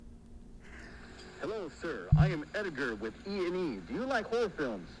Hello, sir. I am Edgar with E&E. Do you like horror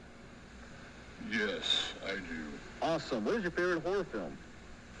films? Yes, I do. Awesome. What is your favorite horror film?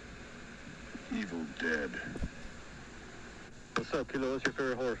 Evil Dead. What's up, Kilo? What's your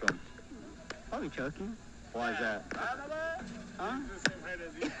favorite horror film? Probably Chucky. Why is that? Huh?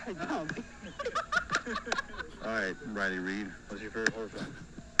 All right, Riley Reed. What's your favorite horror film?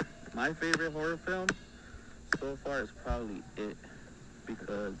 My favorite horror film so far is probably It,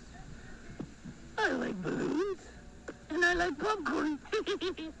 because I like balloons and I like popcorn.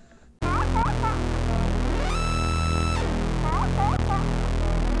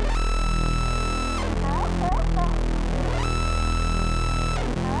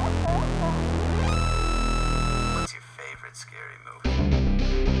 What's your favorite scary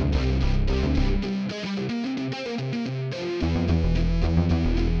movie?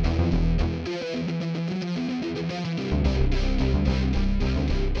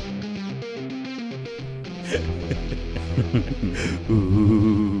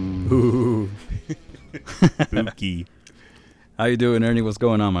 Ooh. Spooky. How you doing, Ernie? What's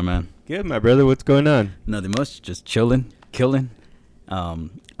going on, my man? Good, my brother. What's going on? Nothing much. Just chilling, killing. I'm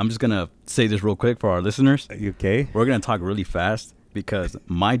just gonna say this real quick for our listeners. Are you okay? We're gonna talk really fast because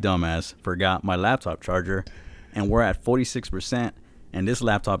my dumbass forgot my laptop charger, and we're at 46%. And this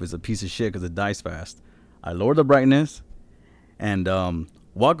laptop is a piece of shit because it dies fast. I lowered the brightness, and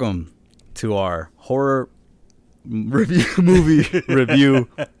welcome to our horror movie review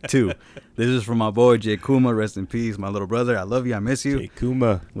 2. This is from my boy Jay Kuma. Rest in peace, my little brother. I love you. I miss you. Hey,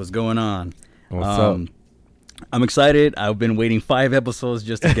 Kuma. What's going on? What's up? I'm excited. I've been waiting 5 episodes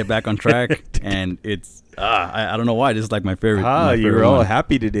just to get back on track, and it's I don't know why. This is like my favorite. my You're favorite all one.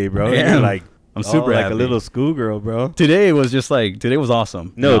 happy today, bro. I You're am. like I'm super like happy. a little schoolgirl, bro. Today was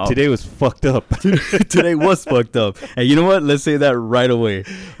awesome. No, You know, today was fucked up. today was fucked up. And you know what? Let's say that right away.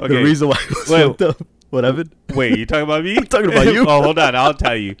 The Okay. reason why it was Wait. fucked up. What happened? Wait, you talking about me? I'm talking about you. Oh, hold on. I'll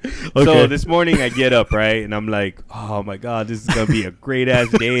tell you. Okay. So this morning I get up, right? And I'm like, oh, my God, this is going to be a great-ass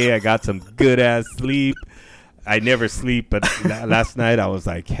day. I got some good-ass sleep. I never sleep, but last night I was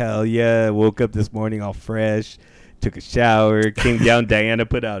like, hell yeah. Woke up this morning all fresh. Took a shower. Came down. Diana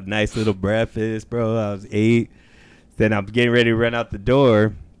put out a nice little breakfast, bro. I was 8. Then I'm getting ready to run out the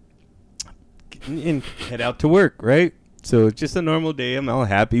door and head out to work, right? So it's just a normal day. I'm all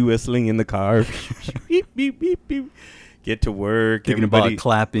happy whistling in the car. Beep, beep, beep, beep. Get to work. Thinking everybody, about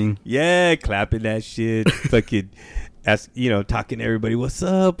clapping. yeah, clapping that shit. Fucking, talking to everybody. What's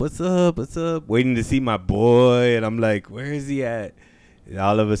up? What's up? What's up? Waiting to see my boy, and I'm like, where is he at? And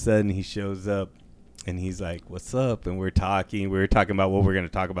all of a sudden, he shows up, and he's like, what's up? And we're talking. We were talking about what we're gonna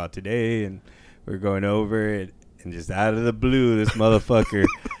talk about today, and we're going over it. And just out of the blue, this motherfucker,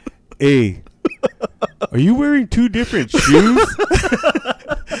 hey, are you wearing 2 different shoes?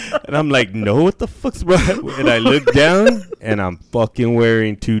 And I'm like, no, what the fuck's wrong? And I look down, and I'm fucking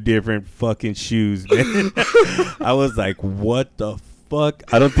wearing 2 different fucking shoes, man. I was like, what the fuck?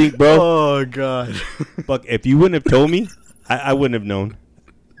 I don't think, bro. Oh God. Fuck, if you wouldn't have told me, I wouldn't have known.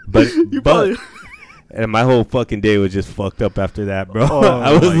 But, probably- and my whole fucking day was just fucked up after that, bro. Oh,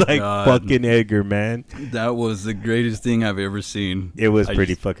 I was my like, God. fucking Edgar, man. That was the greatest thing I've ever seen. It was I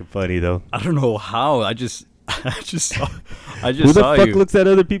pretty just- fucking funny, though. I don't know how. I just saw. I just Who the saw fuck you. looks at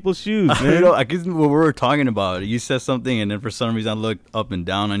other people's shoes, I man? don't know. I guess what we were talking about. You said something, and then for some reason I looked up and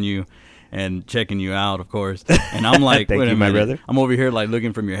down on you, and checking you out, of course. And I'm like, Thank wait a you, my minute. brother. I'm over here like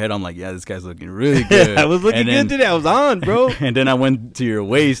looking from your head. I'm like, yeah, this guy's looking really good. I was looking And then- good today. I was on, bro. And then I went to your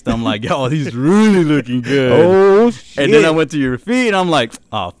waist. I'm like, yo, he's really looking good. Oh, shit. And then I went to your feet, and I'm like,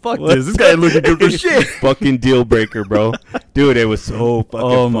 oh, fuck What? this. This guy looking good for shit. Fucking deal breaker, bro. Dude, it was so fucking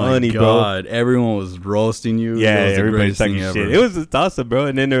Oh, my funny, God. Everyone was roasting you. bro. Yeah, It was the everybody's greatest thing talking shit. ever. It was just awesome, bro.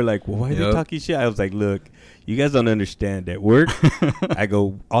 And then they're like, well, why are they Yep. talking shit? I was like, look, you guys don't understand. At work, I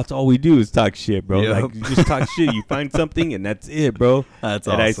go, that's all we do is talk shit, bro. Yep. Like, you just talk shit. You find something, and that's it, bro. That's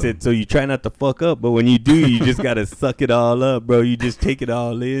and I awesome. said, so you try not to fuck up, but when you do, you just got to suck it all up, bro. You just take it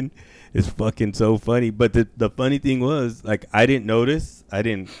all in. It's fucking so funny. But the funny thing was, like, I didn't notice.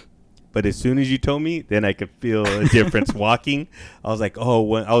 But as soon as you told me, then I could feel a difference walking. I was like,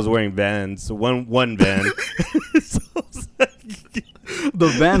 oh, I was wearing Vans. So one Van. So I was like, The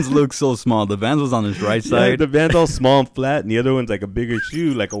Vans look so small. The Vans was on his right yeah, side. the Van's all small and flat, and the other one's like a bigger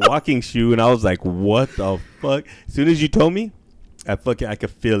shoe, like a walking shoe. And I was like, what the fuck? As soon as you told me, I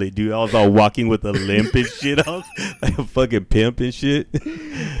could feel it, dude. I was all walking with a limp and shit. I was like a fucking pimp and shit.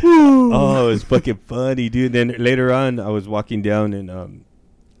 Oh, it was fucking funny, dude. Then later on, I was walking down and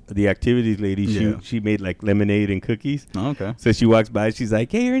the activities lady, Yeah. she made like lemonade and cookies. Oh, okay. So she walks by, she's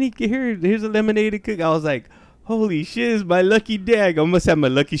like, hey, Ernie, here's a lemonade and cookie. I was like, holy shit, it's my lucky dag. I must have my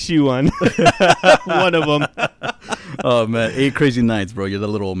lucky shoe on. One of them. Oh man, 8 Crazy Nights, bro. You're the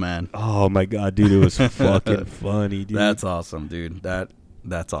little old man. Oh my god, dude, it was fucking funny, dude. That's awesome, dude.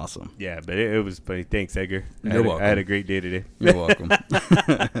 That's awesome. Yeah, but it was funny. Thanks, Edgar. You're welcome. I had a great day today. You're welcome.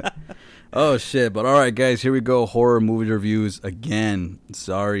 Oh shit! But all right, guys, here we go. Horror movie reviews again.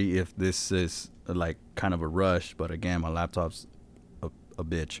 Sorry if this is like kind of a rush, but again, my laptop's a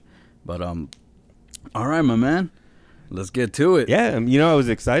bitch. But all right, my man, let's get to it. Yeah, I was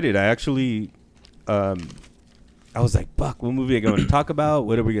excited. I actually, I was like, "Fuck, what movie are we going to talk about?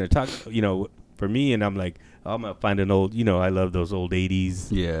 What are we going to talk?" For me, and I'm like, I'm gonna find an old. I love those old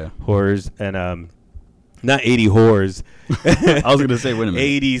 '80s horrors and not 80 horrors. I was gonna say, wait a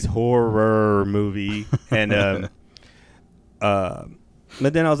minute, 80s horror movie, and but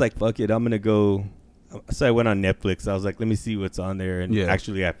then I was like, fuck it, I'm gonna go. So I went on Netflix. I was like, let me see what's on there, and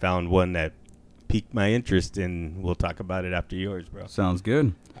actually I found one that piqued my interest, and we'll talk about it after yours, bro. Sounds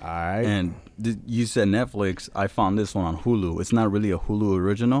good. All right. And you said Netflix. I found this one on Hulu. It's not really a Hulu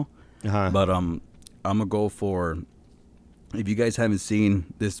original, but I'm gonna go for. If you guys haven't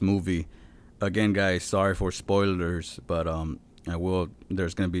seen this movie. Again, guys, sorry for spoilers, but I will.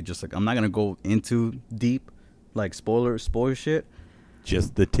 There's gonna be just like I'm not gonna go into deep, like spoiler shit.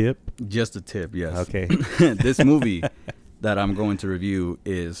 Just the tip. Just the tip, yes. Okay. This movie that I'm going to review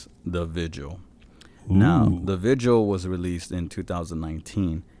is The Vigil. Ooh. Now, The Vigil was released in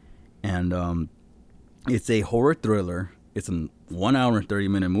 2019, and it's a horror thriller. It's a 1 hour and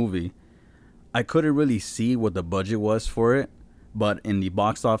 30-minute movie. I couldn't really see what the budget was for it. But in the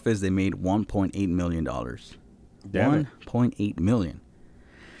box office, they made $1.8 million. $1.8 million.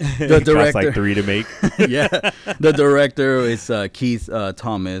 The director, cost like 3 to make. Yeah, the director is Keith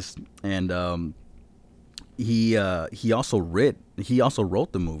Thomas, and he also wrote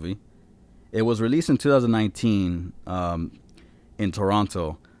the movie. It was released in 2019 in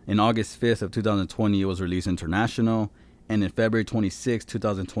Toronto. In August 5th of 2020, it was released international, and in February 26,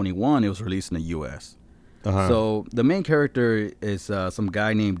 2021, it was released in the U.S. So the main character is some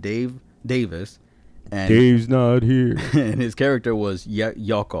guy named Dave Davis. And Dave's not here. And his character was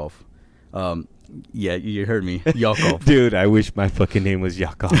Yakov. Yeah, you heard me. Yakov. Dude, I wish my fucking name was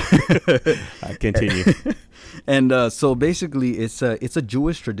Yakov. Continue. And so basically it's a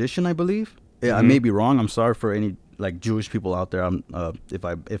Jewish tradition, I believe. Mm-hmm. I may be wrong. I'm sorry for any like Jewish people out there.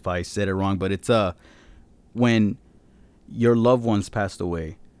 If I said it wrong, but it's when your loved ones passed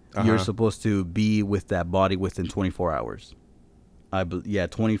away. You're supposed to be with that body within 24 hours.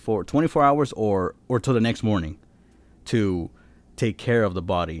 24 hours or till the next morning to take care of the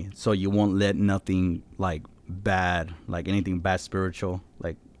body. So you won't let nothing like bad, like anything bad spiritual,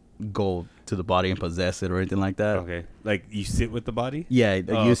 like go to the body and possess it or anything like that. Okay. Like you sit with the body? Yeah.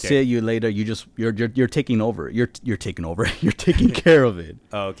 Sit, you later, you're taking over. You're taking over. You're taking care of it.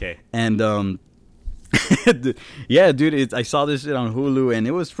 Oh, okay. And, yeah, dude, I saw this shit on Hulu and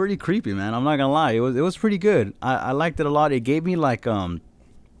it was pretty creepy, man. I'm not gonna lie, it was pretty good. I liked it a lot. It gave me like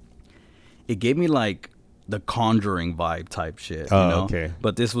the Conjuring vibe type shit. Oh, you know? Okay.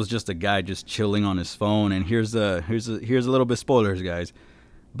 But this was just a guy just chilling on his phone. And here's a little bit spoilers, guys.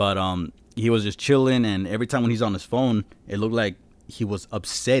 But he was just chilling, and every time when he's on his phone, it looked like he was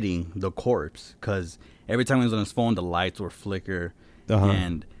upsetting the corpse because every time he was on his phone, the lights were flicker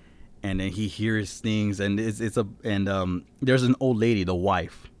and then he hears things, and there's an old lady, the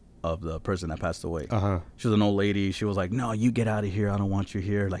wife of the person that passed away. She was an old lady. She was like, "No, you get out of here. I don't want you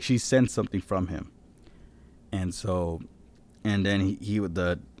here." Like she sensed something from him, and so, and then he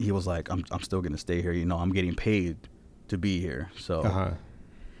was like, "I'm still gonna stay here. You know, I'm getting paid to be here." So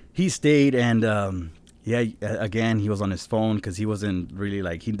he stayed, and again, he was on his phone because he wasn't really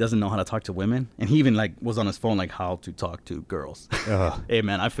like, he doesn't know how to talk to women. And he even like was on his phone, like how to talk to girls. Hey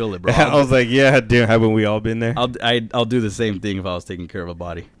man, I feel it, bro. I was like, yeah, dude, haven't we all been there? I'll do the same thing if I was taking care of a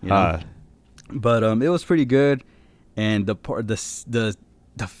body, you know? But it was pretty good. And the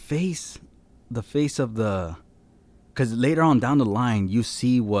face of the, because later on down the line, you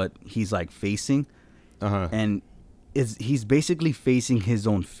see what he's like facing. And he's basically facing his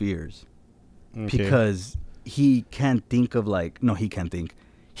own fears. Okay. Because he can't think of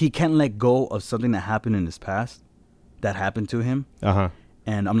he can't let go of something that happened in his past that happened to him.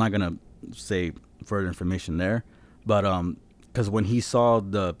 And I'm not gonna say further information there, but because when he saw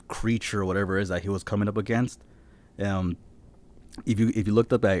the creature or whatever it is that he was coming up against, if you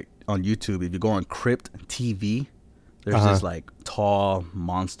looked up on YouTube, if you go on Crypt TV, there's this like tall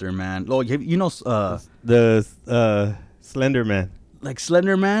monster man. Oh, you know the Slender Man, like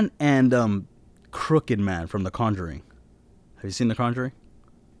Slender Man and Crooked Man from The Conjuring. Have you seen The Conjuring?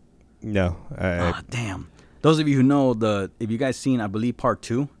 No. Damn. Those of you who know if you guys seen, I believe part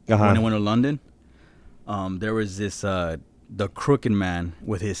 2 Uh-huh. when I went to London, there was this the crooked man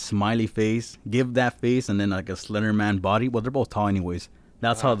with his smiley face. Give that face and then like a slender man body. Well, they're both tall anyways.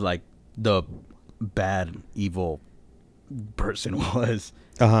 That's how like the bad evil person was.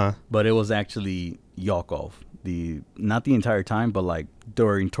 Uh-huh. But it was actually Yakov. Not the entire time, but like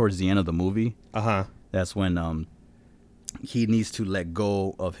towards the end of the movie. Uh-huh. That's when he needs to let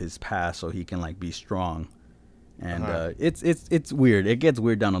go of his past so he can like be strong. And it's weird. It gets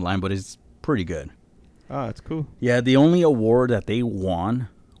weird down the line, but it's pretty good. Oh, that's cool. Yeah, the only award that they won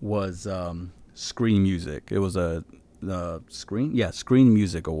was Screen Music. It was Screen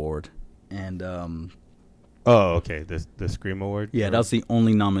Music Award. And Oh, okay. The Scream Award? yeah, that's the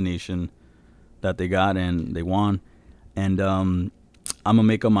only nomination that they got, and they won. And I'm gonna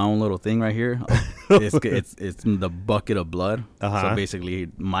make up my own little thing right here. It's in the bucket of blood. Uh-huh. So basically,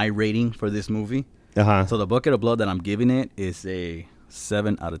 my rating for this movie. Uh-huh. So the bucket of blood that I'm giving it is a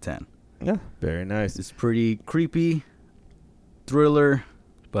 7 out of 10. Yeah, very nice. It's pretty creepy, thriller,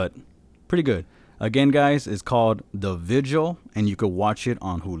 but pretty good. Again, guys, it's called The Vigil, and you could watch it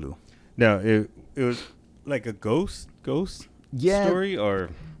on Hulu. Now, it was like a ghost Yeah. story, or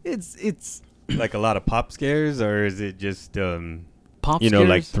It's like a lot of pop scares, or is it just pop you know,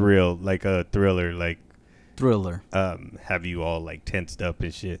 like scares? like a thriller, like Thriller. have you all like tensed up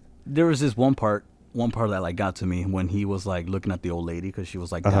and shit? There was this one part that like got to me when he was like looking at the old lady because she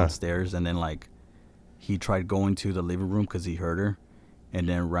was like Uh-huh. downstairs, and then like he tried going to the living room because he heard her, and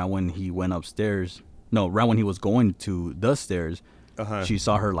then right when he went upstairs, right when he was going to the stairs, Uh-huh. she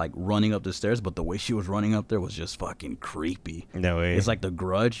saw her like running up the stairs, but the way she was running up there was just fucking creepy. No way. It's like The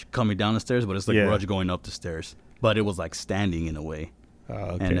Grudge coming down the stairs, but it's the Yeah. Grudge going up the stairs, but it was like standing in a way. Oh,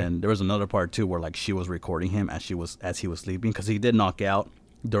 okay. And then there was another part too where like she was recording him as he was sleeping because he did knock out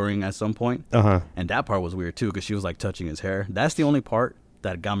during at some point. Uh-huh. And that part was weird too because she was like touching his hair. That's the only part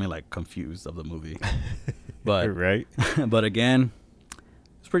that got me like confused of the movie. But right. but again,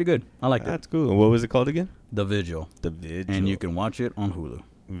 it's pretty good. I liked That's it. cool. And what was it called again? The Vigil. The Vigil. And you can watch it on Hulu.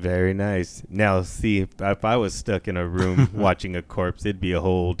 Very nice. Now, see, if I was stuck in a room watching a corpse, it'd be a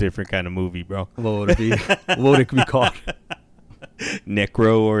whole different kind of movie, bro. What would it be? What would it be called?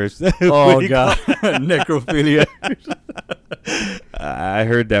 Necro or Oh what do you god, necrophilia. I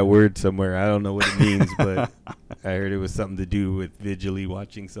heard that word somewhere. I don't know what it means, but I heard it was something to do with vigilly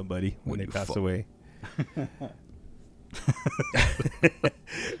watching somebody when they pass away.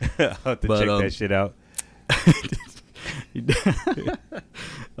 I'll have to But, check that shit out.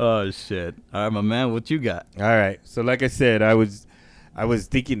 Oh shit! All right, my man, what you got? All right. So like I said, I was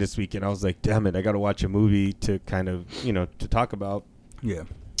thinking this weekend, I was like, damn it, I got to watch a movie to kind of, to talk about. Yeah.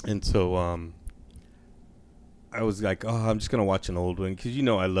 And so I was like, oh, I'm just going to watch an old one because,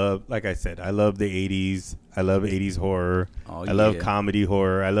 I love, like I said, I love the 80s. I love 80s horror. Oh, I love yeah. comedy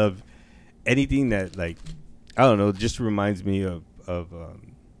horror. I love anything that, like, I don't know, just reminds me of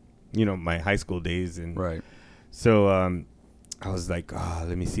my high school days. And Right. so I was like, oh,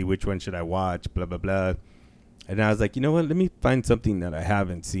 let me see, which one should I watch, blah, blah, blah. And I was like, you know what, let me find something that I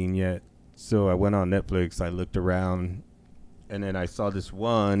haven't seen yet. So I went on Netflix, I looked around, and then I saw this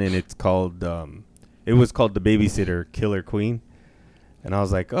one, and it's called, it was called The Babysitter Killer Queen. And I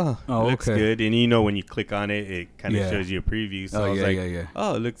was like, oh, it looks okay. good. And when you click on it, it kind of Yeah. shows you a preview. So I was yeah, like, yeah.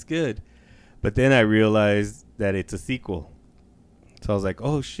 oh, it looks good. But then I realized that it's a sequel. So I was like,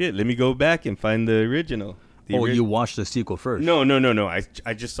 oh, shit, let me go back and find the original. You watched the sequel first? No.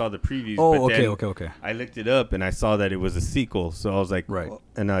 I just saw the previews. Oh, but then okay. I looked it up and I saw that it was a sequel. So I was like, Right. oh,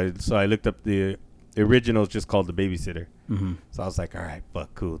 and I looked up the original is just called The Babysitter. Mm-hmm. So I was like, all right,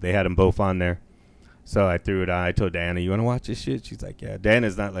 fuck, cool. They had them both on there. So I threw it on. I told Diana, you want to watch this shit? She's like, yeah.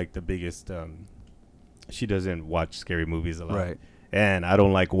 Diana's not like the biggest. She doesn't watch scary movies a lot. Right. And I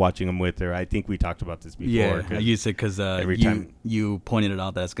don't like watching them with her. I think we talked about this before. Yeah, 'cause you said because every time you pointed it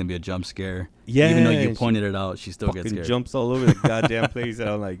out that it's gonna be a jump scare. Yeah, even though you and pointed it out, she still gets fucking scared. jumps all over the goddamn place. And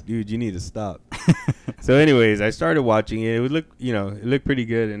I'm like, dude, you need to stop. So anyways, I started watching it. It would look, it looked pretty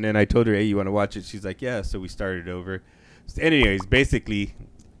good. And then I told her, hey, you want to watch it? She's like, yeah. So we started over. So anyways, basically,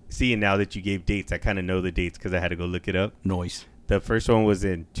 seeing now that you gave dates, I kind of know the dates because I had to go look it up. Noise. The first one was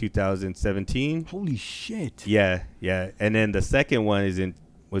in 2017. Holy shit. Yeah. And then the second one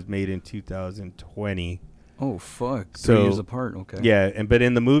was made in 2020. Oh fuck. So 3 years apart. Okay. Yeah, but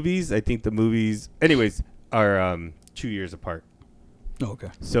in the movies, I think the movies, anyways, are 2 years apart. Oh, okay.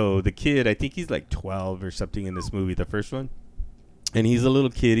 So the kid, I think he's like 12 or something in this movie, the first one, and he's a little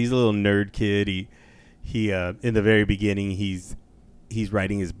kid. He's a little nerd kid. He in the very beginning, he's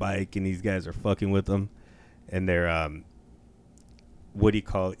riding his bike, and these guys are fucking with him, and they're what do you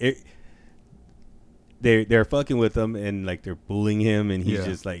call it? they're fucking with him and like they're bullying him, and he's Yeah.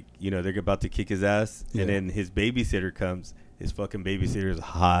 just like, you know, they're about to kick his ass, Yeah. and then his babysitter comes. His fucking babysitter is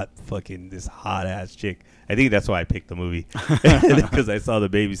this hot ass chick. I think that's why I picked the movie, because I saw the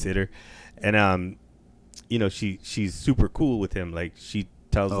babysitter, and you know, she's super cool with him. Like she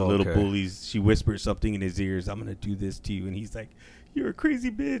tells the little okay. bullies, she whispers something in his ears. I'm gonna do this to you, and he's like, "You're a crazy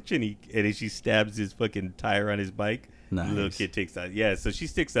bitch," and then she stabs his fucking tire on his bike. Nice. The little kid takes out. Yeah, so she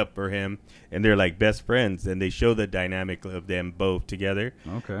sticks up for him, and they're like best friends, and they show the dynamic of them both together.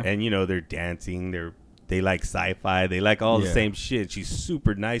 Okay. And you know, they're dancing. They like sci-fi. They like all the Yeah. same shit. She's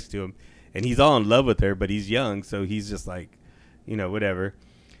super nice to him, and he's all in love with her. But he's young, so he's just like, you know, whatever.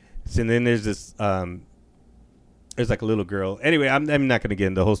 So then there's this. There's like a little girl. Anyway, I'm not gonna get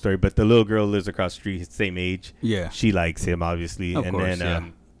into the whole story, but the little girl lives across the street, same age. Yeah. She likes him, obviously, Of and course, then yeah.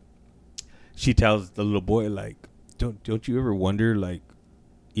 she tells the little boy, like, don't you ever wonder, like,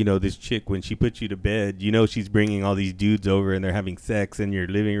 you know, this chick, when she puts you to bed, you know, she's bringing all these dudes over and they're having sex in your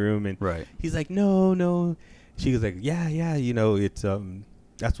living room, and Right. he's like, no. She was like, yeah, you know, it's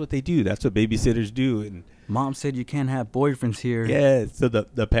that's what they do. That's what babysitters do. And Mom said you can't have boyfriends here. yeah, so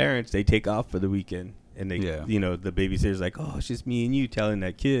the parents, they take off for the weekend, and they, Yeah. you know, the babysitter's like, oh, it's just me and you, telling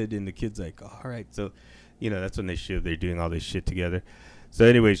that kid, and the kid's like, oh, all right. So, you know, that's when they're doing all this shit together. So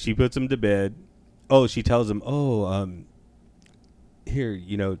anyway, she puts him to bed. Oh, she tells him, here,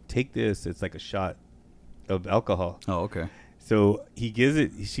 you know, take this. It's like a shot of alcohol. Oh, okay. So she gives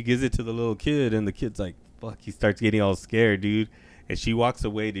it to the little kid, and the kid's like, fuck, he starts getting all scared, dude. And she walks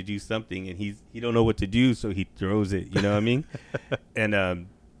away to do something, and he don't know what to do, so he throws it, you know what I mean? And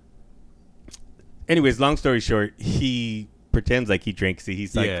anyways, long story short, he pretends like he drinks it.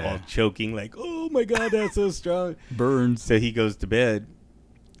 He's like Yeah. all choking, like, oh my God, that's so strong. Burns. So he goes to bed.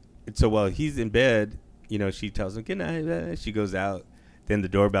 And so while he's in bed, you know, she tells him, good night. She goes out. Then the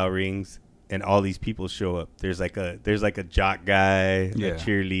doorbell rings, and all these people show up. There's like a jock guy, Yeah. a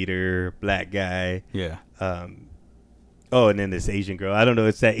cheerleader, black guy. Yeah. Oh, and then this Asian girl. I don't know.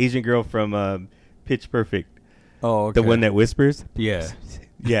 It's that Asian girl from Pitch Perfect. Oh, okay. The one that whispers. Yeah.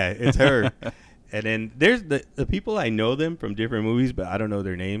 Yeah, it's her. And then there's the people, I know them from different movies, but I don't know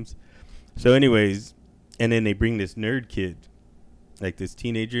their names. So anyways, and then they bring this nerd kid, like this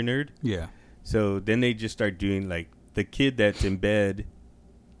teenager nerd. Yeah. So then they just start doing, like, the kid that's in bed,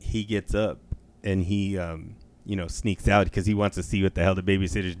 he gets up and he, you know, sneaks out because he wants to see what the hell the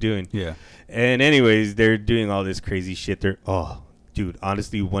babysitter's doing. Yeah. And anyways, they're doing all this crazy shit. Dude,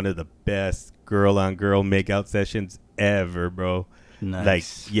 honestly, one of the best girl-on-girl make-out sessions ever, bro.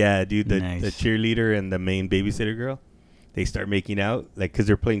 Nice. Like, yeah, dude, the Nice. cheerleader and the main babysitter girl, they start making out, like, because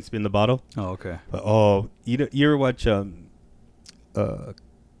they're playing Spin the Bottle. Oh, okay. But, you ever watch,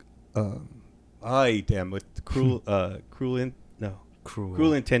 with the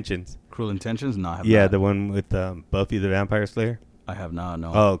Cruel Intentions. Cruel Intentions? No, I have Yeah, not. the one with Buffy the Vampire Slayer. I have not,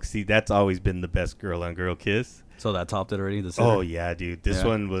 no. Oh, see, that's always been the best girl-on-girl kiss. So that topped it already? The sitter? Oh yeah, dude. This Yeah.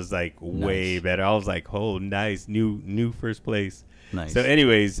 one was like way Nice. better. I was like, oh, nice, new first place. Nice. So,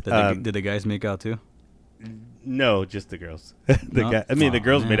 anyways, Did the guys make out too? no, just the girls. No? The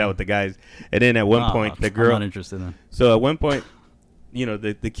girls made man. out with the guys, and then at one Ah, point, the I'm girl. not interested then. So at one point, you know,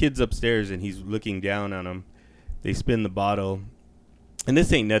 the kid's upstairs and he's looking down on him. They spin the bottle, and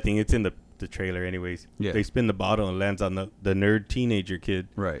this ain't nothing. It's in the trailer, anyways. Yeah. They spin the bottle and lands on the nerd teenager kid.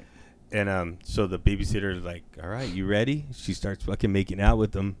 Right. And so the babysitter is like, all right, you ready? She starts fucking making out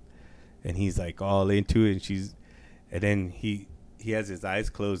with him. And he's like all into it. And then he has his eyes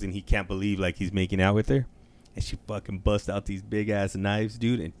closed and he can't believe like he's making out with her. And she fucking busts out these big ass knives,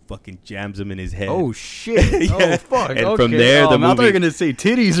 dude, and fucking jams them in his head. Oh, shit. Yeah. Oh, fuck. And okay. from there, the I thought you were movie- going to say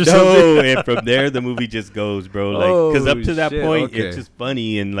titties or No, something. and from there the movie just goes, bro. Like, because up to that shit, point, okay. it's just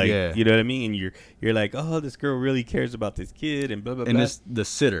funny and like, Yeah. you know what I mean. And you're like, oh, this girl really cares about this kid and blah blah And blah. it's the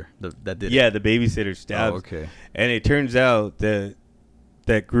sitter that did it. Yeah, the babysitter stabs. Oh, okay. And it turns out that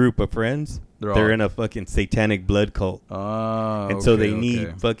group of friends, They're they're all- in a fucking satanic blood cult. Oh, And so they okay,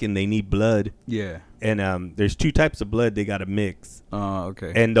 need okay. they need blood. Yeah. And there's two types of blood they got to mix. Oh,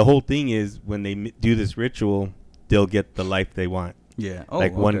 okay. And the whole thing is when they do this ritual, they'll get the life they want. yeah. Oh,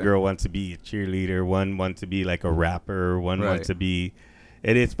 Like one okay. girl wants to be a cheerleader, one wants to be like a rapper, one Right. wants to be,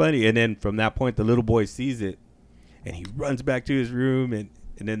 and it's funny. And then from that point, the little boy sees it, and he runs back to his room, and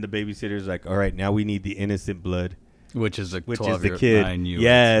then the babysitter's like, "All right, now we need the innocent blood, Which is the which is 12 the kid." I knew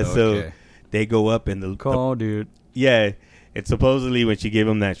Yeah, it. so Okay. they go up and the Call, dude. yeah. And supposedly when she gave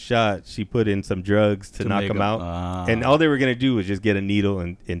him that shot, she put in some drugs to knock make him him- out. ah. And all they were going to do was just get a needle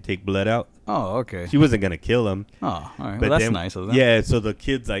and take blood out. Oh, okay. She wasn't going to kill him. Oh, all right. But Well, that's then- nice of them. Yeah, so the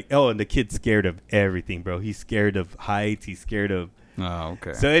kid's like, and the kid's scared of everything, bro. He's scared of heights. He's scared of Oh,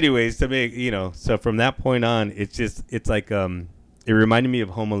 okay. So, anyways, to make so from that point on, it's like it reminded me of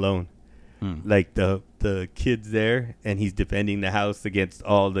Home Alone, like the kid's there and he's defending the house against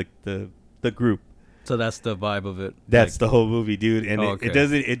all the group. So that's the vibe of it. That's like, the whole movie, dude. And okay. it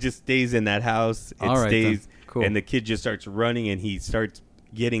doesn't. It just stays in that house. It All right, stays, then. Cool. and the kid just starts running, and he starts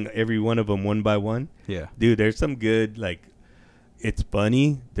getting every one of them one by one. Yeah. Dude, there's some good it's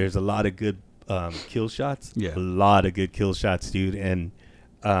funny. There's a lot of good kill shots. Yeah. A lot of good kill shots, dude. And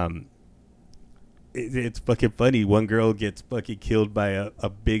it's fucking funny. One girl gets fucking killed by a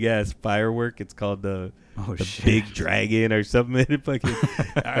big ass firework. It's called the shit. big dragon or something. It fucking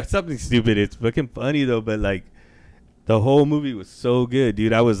something stupid. It's fucking funny though. But like the whole movie was so good,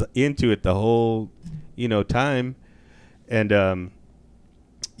 dude. I was into it the whole time. And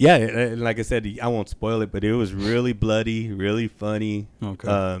yeah, and like I said, I won't spoil it, but it was really bloody, really funny.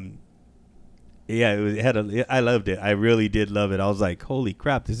 Okay. Yeah, I loved it. I really did love it. I was like, holy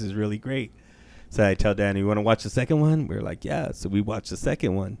crap, this is really great. So I tell Danny, you want to watch the second one? We're like, yeah. So we watched the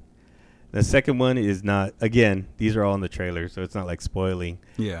second one. The second one is not, again, these are all in the trailer, so it's not like spoiling.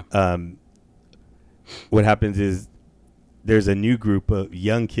 Yeah. What happens is there's a new group of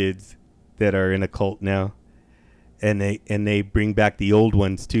young kids that are in a cult now. And they bring back the old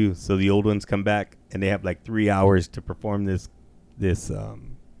ones too. So the old ones come back and they have like 3 hours to perform this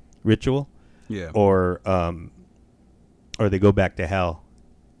ritual. Yeah. Or they go back to hell.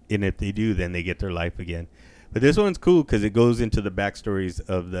 And if they do, then they get their life again. But this one's cool because it goes into the backstories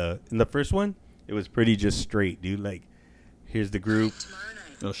of in the first one, it was pretty just straight, dude. Like, here's the group.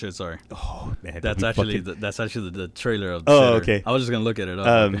 Oh shit! Sorry. Oh man, That's actually the trailer of. The Oh, Sitter. okay. I was just gonna look at it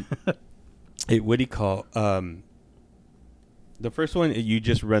up. Hey, what do you call the first one? You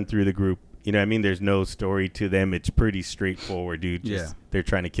just run through the group. You know what I mean? There's no story to them. It's pretty straightforward, dude. Just, they're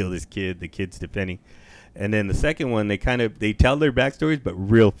trying to kill this kid. The kid's defending. And then the second one, they tell their backstories, but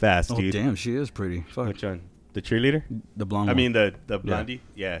real fast, dude. Oh, damn. She is pretty. Fuck. Which one? The cheerleader? The blonde I one. mean, the blondie?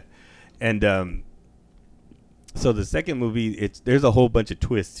 Yeah. And so the second movie, there's a whole bunch of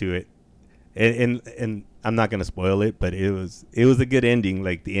twists to it. And I'm not going to spoil it, but it was a good ending.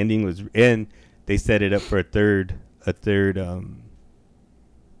 Like, the ending was, and they set it up for a third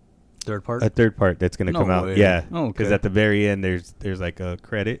part? A third part that's going to come out. Way. Yeah. Oh, okay. Because at the very end, there's like a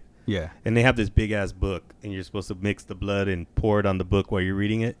credit. Yeah. And they have this big ass book, and you're supposed to mix the blood and pour it on the book while you're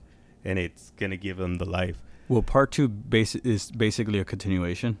reading it, and it's going to give them the life. Well, part two is basically a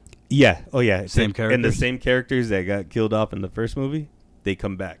continuation. Yeah. Oh, yeah. Same characters? And the same characters that got killed off in the first movie, they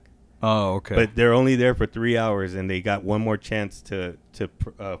come back. Oh, okay. But they're only there for 3 hours, and they got one more chance to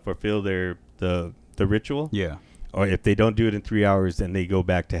fulfill the ritual. Yeah. Or if they don't do it in 3 hours, then they go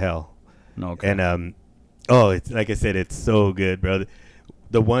back to hell. Okay. And it's like I said, it's so good, bro.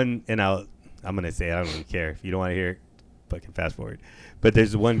 The one, and I'm gonna say I don't really care if you don't want to hear it, fucking fast forward. But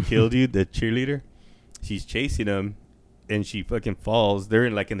there's one kill dude, the cheerleader. She's chasing him, and she fucking falls. They're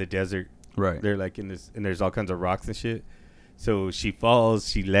in the desert. Right. They're like in this, and there's all kinds of rocks and shit. So she falls.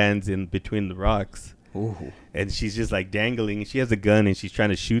 She lands in between the rocks. Ooh. And she's just like dangling. She has a gun and she's trying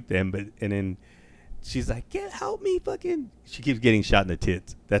to shoot them, and then she's like, help me, fucking. She keeps getting shot in the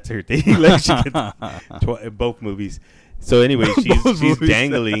tits. That's her thing. Like, she gets both movies. So anyway, she's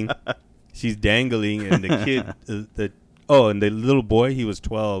dangling. She's dangling, and the kid, and the little boy, he was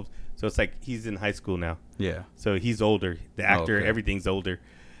 12. So it's like he's in high school now. Yeah. So he's older. The actor, okay. Everything's older.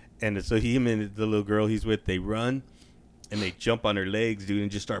 And so him and the little girl he's with, they run, and they jump on her legs, dude, and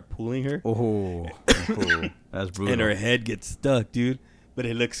just start pulling her. Oh, that's brutal. And her head gets stuck, dude. But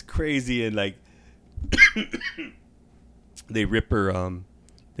it looks crazy, and like they rip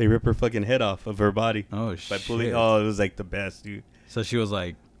her fucking head off of her body. Oh, by pulling. shit. Oh, it was like the best, dude. So she was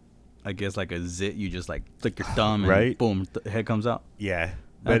like, I guess like a zit. You just like flick your thumb and Right? boom, head comes out. Yeah.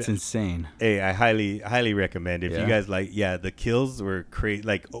 That's But insane. hey, I highly recommend if Yeah? you guys the kills were crazy,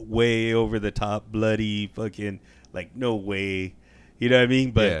 like way over the top, bloody, fucking like no way, you know what I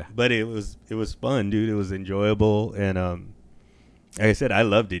mean? But it was fun, dude. It was enjoyable, and like I said, I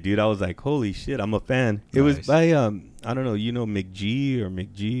loved it, dude. I was like, holy shit, I'm a fan. It was Nice. by I don't know,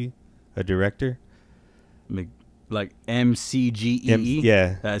 McG, a director. Like MCGEE.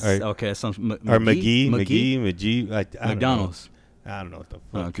 Yeah, That's or, okay. That sounds or McGee. I don't McDonald's. know. I don't know what the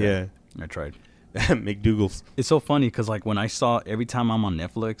fuck. Okay. I tried. Yeah, McDougal's. It's so funny because like when I saw every time I'm on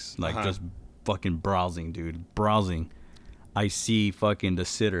Netflix, like Uh-huh. just fucking browsing, I see fucking The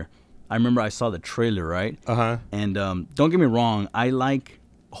Sitter. I remember I saw the trailer, right? And don't get me wrong, I like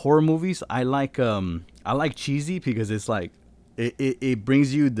horror movies. I like cheesy because it's like it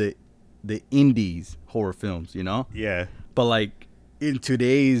brings you the indies horror films, you know? Yeah. But like in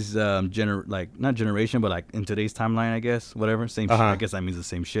today's like not generation, but like in today's timeline, I guess, whatever, same shit. I guess that means the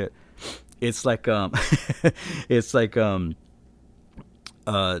same shit. It's like it's like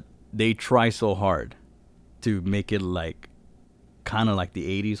they try so hard to make it like kind of like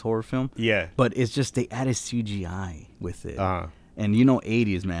the 80s horror film. Yeah. But it's just they added CGI with it. Uh-huh. And you know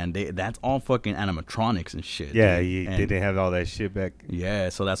 80s, man, that's all fucking animatronics and shit. Yeah, dude. they didn't have all that shit back. Yeah,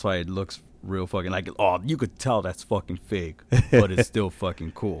 so that's why it looks real fucking like, oh, you could tell that's fucking fake, but it's still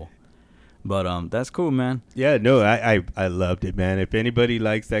fucking cool. But that's cool, man. Yeah, no, I loved it, man. If anybody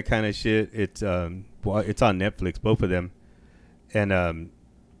likes that kind of shit, it's on Netflix, both of them. And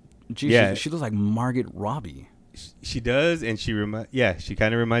Gee, yeah, she looks like Margot Robbie. she does, and she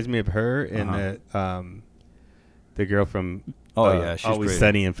kind of reminds me of her and the girl from She's Always pretty.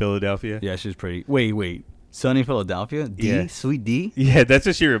 Sunny in Philadelphia. Yeah, she's pretty. Wait, Sunny Philadelphia? D? Yeah. Sweet D? Yeah, that's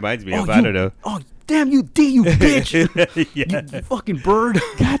what she reminds me of. I don't know. Oh, damn you, D, you bitch! Yeah. You fucking bird!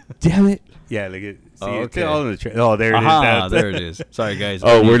 God damn it! Yeah, look at. See, it's okay. all in the trailer. Oh, there it is. Aha, there it is. Sorry, guys.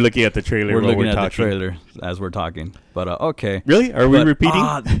 Oh, we're looking at the trailer. We're while looking at talking. the trailer as we're talking. But okay. Really? Are we But, repeating?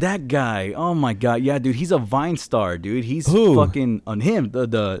 That guy. Oh my god. Yeah, dude. He's a Vine star, dude. He's Who? fucking on him.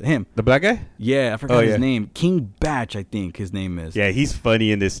 Him. The black guy? Yeah, I forgot his yeah. name. King Batch, I think his name is. Yeah, he's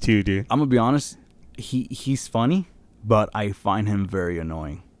funny in this too, dude. I'm gonna be honest. He's funny, but I find him very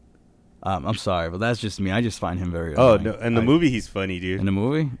annoying. I'm sorry, but that's just me. I just find him very Oh annoying. no! In the movie, he's funny, dude. In the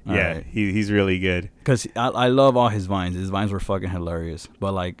movie? Yeah, he's really good. Because I love all his vines. His vines were fucking hilarious.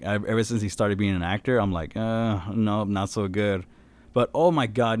 But like ever since he started being an actor, I'm like, no, not so good. But oh my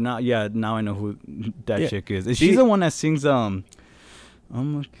god, now I know who that chick is. Is she the one that sings I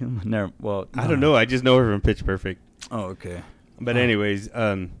don't know. I just know her from Pitch Perfect. Oh, okay. But anyways,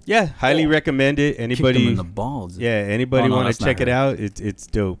 highly recommend it. Kicked him Anybody in the balls. Yeah, anybody want that's to not check it her. out? It's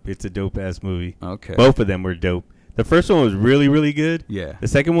dope. It's a dope ass movie. Okay. Both of them were dope. The first one was really, really good. Yeah. The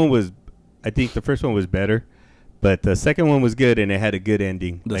second one was, I think the first one was better, but the second one was good and it had a good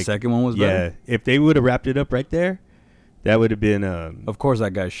ending. The second one was better? Yeah. If they would have wrapped it up right there, that would have been Of course,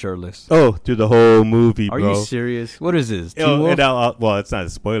 that guy's shirtless. through the whole movie, Are bro. you serious? What is this? Teen Oh, Wolf? and well, it's not a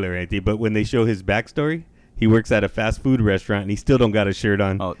spoiler or anything, but when they show his backstory, he works at a fast food restaurant and he still don't got a shirt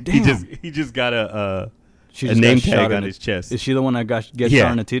on. Oh, damn. He just got a She a just name got shot tag in on the- his chest. Is she the one that gets Yeah.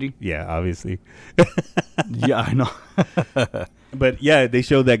 shot in the titty? Yeah, obviously. Yeah, I know. But yeah, they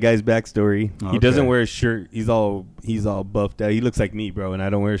showed that guy's backstory. He doesn't Okay. wear a shirt. He's all buffed out. He looks like me, bro, and I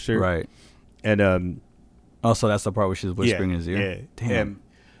don't wear a shirt. Right. And Oh, so that's the part where she's whispering in his ear? Yeah. Damn. And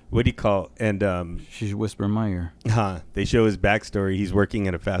what do you call? And She's whispering in my ear. they show his backstory. He's working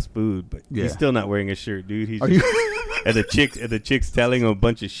at a fast food, but Yeah. he's still not wearing a shirt, dude. He's Are just, you? and the chick's telling him a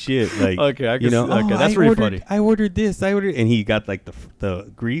bunch of shit, like Okay, I can you know, see- okay, "Oh, that's I pretty ordered- funny. I ordered this, and he got like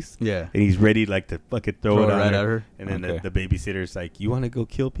the grease, Yeah. and he's ready like to fucking throw Throw it it on right her. at her? And then Okay. the babysitter's like, "You want to go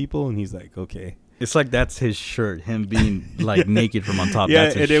kill people?" And he's like, "Okay." It's like that's his shirt. Him being like naked from on top. Yeah,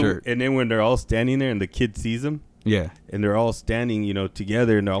 That's his and then shirt. and then when they're all standing there and the kid sees him, Yeah. and they're all standing,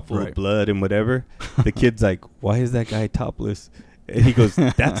 together, and they're all full Right. of blood and whatever. The kid's like, "Why is that guy topless?" And he goes,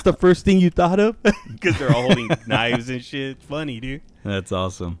 "That's the first thing you thought of?" Because they're all holding knives and shit. It's funny, dude. That's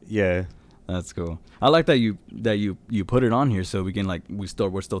awesome. Yeah. That's cool. I like that you put it on here so we can we're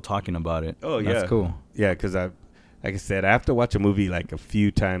still talking about it. Oh, yeah. That's cool. Yeah, because like I said, I have to watch a movie like a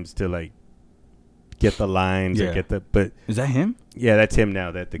few times to like get the lines or Yeah. get the. But Is that him? yeah, that's him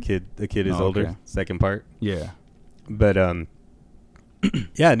now. That the kid is Oh, older. okay. Second part. Yeah. But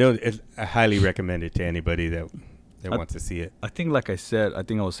yeah, no, I highly recommend it to anybody that wants to see it. I think, like I said, I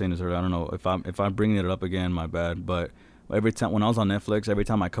was saying this earlier. I don't know if I'm bringing it up again. My bad. But every time when I was on Netflix, every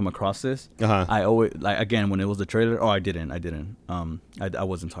time I come across this, I always again when it was the trailer. Oh, I didn't. I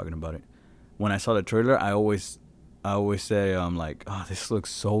wasn't talking about it. When I saw the trailer, I always say oh, this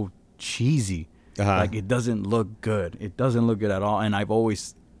looks so cheesy. Like it doesn't look good. It doesn't look good at all. And I've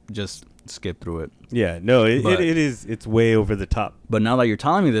always just skipped through it. Yeah, no, it is. It's way over the top. But now that you're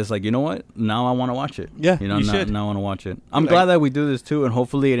telling me this, like, you know what? Now I want to watch it. Yeah, you you should. Now I want to watch it. I'm Like- glad that we do this too, and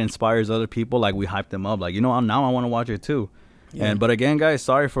hopefully it inspires other people. Like we hype them up. Like, now I want to watch it too. Yeah. But again, guys,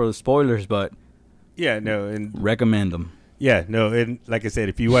 sorry for the spoilers, but Yeah, no, and recommend them. yeah, no, and like I said,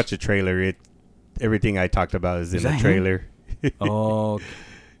 if you watch the trailer, everything I talked about is in Is the that him? trailer. Oh,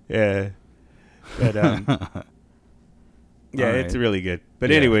 Yeah, but yeah, All it's right. really good. But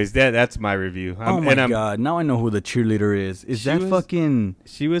Yeah. anyways, that's my review. oh my God! Now I know who the cheerleader is. Is She that was- fucking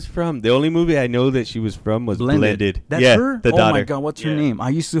She was from the only movie I know that she was from was Blended. That's yeah, her. The daughter. Oh my God! What's her Yeah. name? I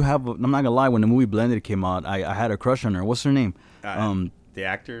used to have. I'm not gonna lie. When the movie Blended came out, I had a crush on her. What's her name? The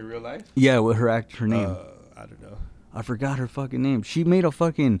actor in real life. Yeah, what her name? I don't know. I forgot her fucking name. She made a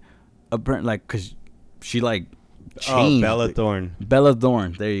fucking cause she like changed. Bella Thorne. Bella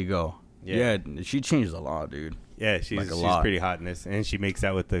Thorne. There you go. Yeah. Yeah, she changed a lot, dude. Yeah, she's Like a lot. pretty hot in this, and she makes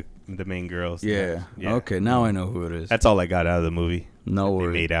out with the main girls. Yeah. Okay, now I know who it is. That's all I got out of the movie. No They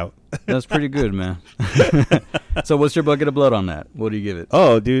worries. made out. That's pretty good, man. So what's your bucket of blood on that? What do you give it?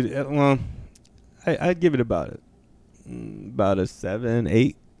 Oh, dude. Well, I'd give it about a 7,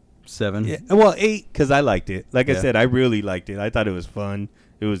 8. 7. Yeah, well, 8 because I liked it. Like I Yeah. said, I really liked it. I thought it was fun.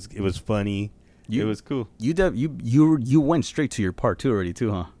 It was funny. You- it was cool. You went straight to your part 2 already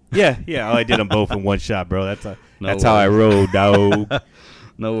too, huh? Yeah. Oh, I did them both in one shot, bro. That's No how I worries. roll, dog.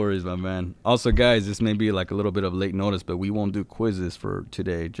 No worries, my man. Also, guys, this may be like a little bit of late notice, but we won't do quizzes for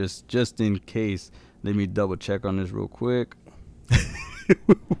today, just in case. Let me double check on this real quick.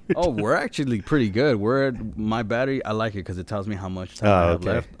 Oh, we're actually pretty good. We're at my battery. I like it because it tells me how much time I have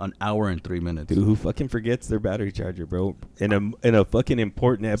okay. left. An hour and 3 minutes. Dude, who fucking forgets their battery charger, bro? In a fucking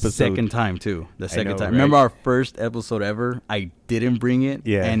important episode. Second time too. The second know, time. right? Remember our first episode ever? I didn't bring it.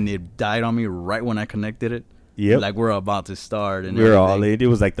 Yeah. And it died on me right when I connected it. Yep. Like we're about to start, and We were all everything. in. It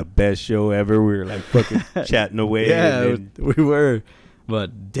was like the best show ever. We were like fucking chatting away. Yeah, and then- we were.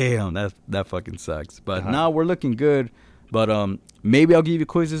 But damn, that fucking sucks. But now we're looking good. But maybe I'll give you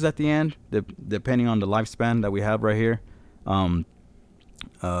quizzes at the end, depending on the lifespan that we have right here.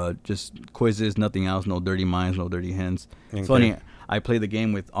 Just quizzes, nothing else. No dirty minds, no dirty hints. It's Okay. funny. I played the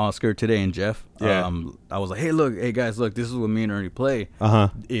game with Oscar today and Jeff. Yeah. I was like, hey guys, look, this is what me and Ernie play. Uh-huh.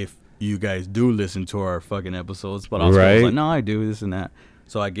 If you guys do listen to our fucking episodes, but Oscar was Right. like, no, I do this and that.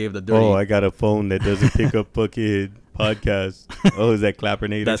 So I gave the dirty. Oh, I got a phone that doesn't pick up fucking podcasts. Oh, is that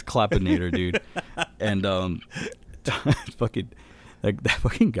Clappernator? That's Clappinator, dude. And fucking like that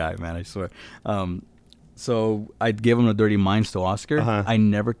fucking guy, man, I swear. So I'd give him the dirty minds to Oscar. Uh-huh. I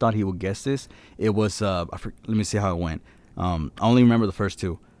never thought he would guess this. It was let me see how it went. I only remember the first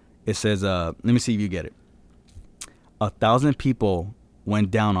two. It says let me see if you get it. 1,000 people went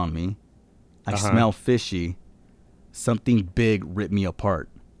down on me. I smell fishy. Something big ripped me apart.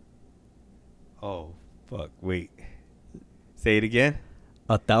 Oh, fuck. Wait. Say it again.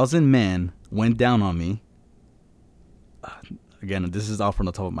 1,000 men went down on me. Again, this is all from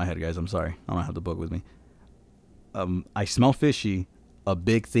the top of my head, guys. I'm sorry. I don't have the book with me. I smell fishy. A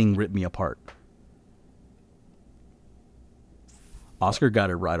big thing ripped me apart. Oscar got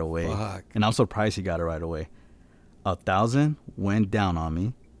it right away. Fuck. And I'm surprised he got it right away. 1,000 went down on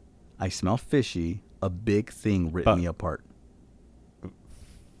me. I smell fishy. A big thing ripped Fuck. me apart.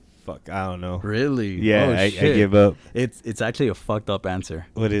 Fuck, I don't know. Really? Yeah, Oh, I shit. give up. It's actually a fucked up answer.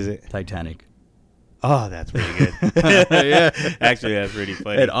 What is it? Titanic. Oh, that's pretty good. Yeah. Actually, that's pretty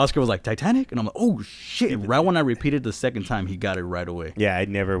funny. And Oscar was like, Titanic? And I'm like, oh, shit. Right when I repeated the second time, he got it right away. Yeah, I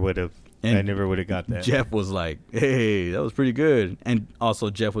never would have. And I never would have got that. Jeff was like, hey, that was pretty good. And also,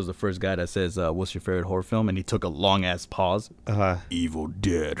 Jeff was the first guy that says, what's your favorite horror film? And he took a long-ass pause. Evil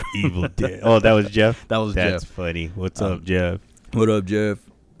Dead. Evil Dead. Oh, that was Jeff? That was That's Jeff. funny. What's up, Jeff? What up, Jeff?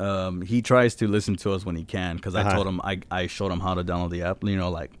 He tries to listen to us when he can because I told him, I showed him how to download the app,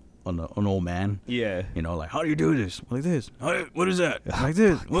 like an old man. Yeah. Like, how do you do this? Like this. What is that? Like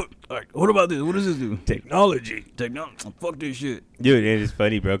this. What about this? What does this do? Technology. Fuck this shit. Dude, it is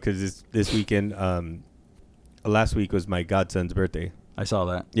funny, bro, because this weekend, last week was my godson's birthday. I saw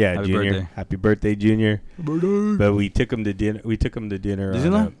that. Yeah, Happy Junior. birthday. Happy birthday, Junior. But we took him to dinner.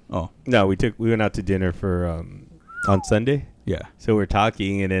 Disneyland? Oh, No, we went out to dinner for on Sunday. yeah. So we're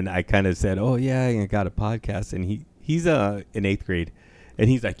talking, and then I kind of said, "Oh yeah, I got a podcast." And he's in 8th grade, and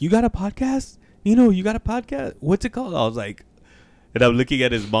he's like, "You got a podcast? You got a podcast? What's it called?" I was like, and I'm looking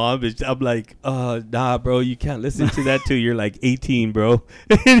at his mom, and I'm like, "Nah, bro, you can't listen to that till you're like 18, bro."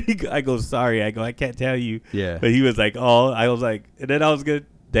 And I go, "Sorry," I can't tell you. Yeah. But he was like, "Oh," I was like, and then I was good.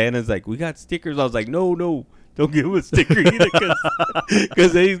 Dana's like, "We got stickers." I was like, "No, don't give him a sticker either,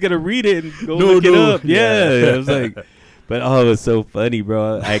 because then he's gonna read it and go look it up." Yeah, I was like. But it was so funny,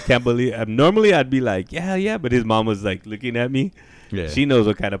 bro. I can't believe. Normally, I'd be like, yeah, but his mom was like looking at me. Yeah. She knows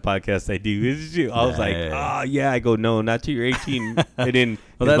what kind of podcast I do. I was like, Yeah. yeah. I go, no, not till you're 18. And then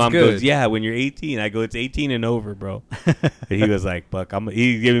Well, his that's mom good. goes, yeah, when you're 18. I go, it's 18 and over, bro. And he was like, fuck,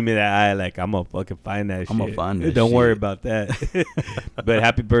 he's giving me that eye, like, I'm gonna fucking find that shit. I'm gonna find that Don't worry shit. about that. But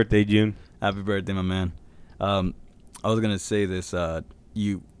happy birthday, June. Happy birthday, my man. I was gonna say this.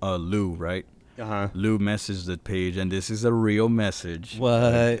 Lou, right? Lou messaged the page, and this is a real message.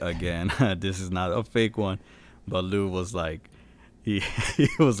 What? Again, this is not a fake one. But Lou was like, he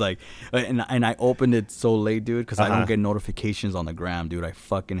was like, and I opened it so late, dude, because I don't get notifications on the gram, dude. I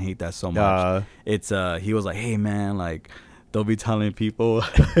fucking hate that so much. It's he was like, hey man, like, don't be telling people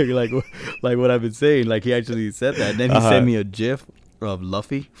like what I've been saying. Like, he actually said that. And then he sent me a GIF of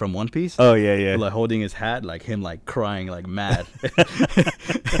Luffy from One Piece. Oh yeah, yeah. Like holding his hat, like him, like crying, like mad.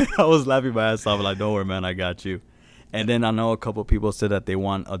 I was laughing my ass off, like, don't worry, man, I got you. And then I know a couple people said that they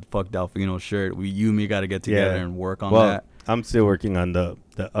want a Fuck Delfino shirt. You and me got to get together and work on that. I'm still working on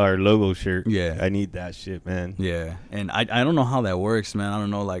our logo shirt. Yeah. I need that shit, man. Yeah. And I don't know how that works, man. I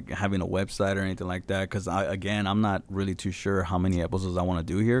don't know, like, having a website or anything like that. Because, I'm not really too sure how many episodes I want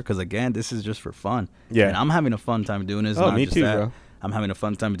to do here. Because, again, this is just for fun. Yeah. And I'm having a fun time doing this. Oh, not me just too, that. bro. I'm having a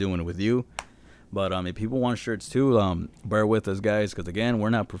fun time doing it with you. But if people want shirts too, bear with us, guys. Because, again, we're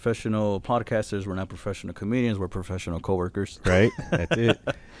not professional podcasters. We're not professional comedians. We're professional coworkers. Right? That's it.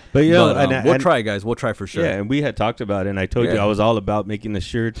 But, we'll try, guys. We'll try for sure. Yeah, and we had talked about it, and I told you I was all about making the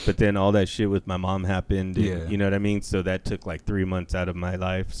shirts, but then all that shit with my mom happened. And, you know what I mean? So that took like 3 months out of my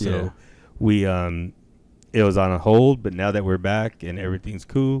life. So we, it was on a hold, but now that we're back and everything's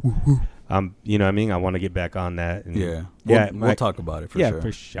cool, you know what I mean? I want to get back on that. And we'll talk about it for sure. Yeah,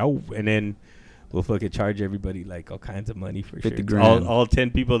 for sure. And then we'll fucking charge everybody like all kinds of money for 50 shirts. grand. All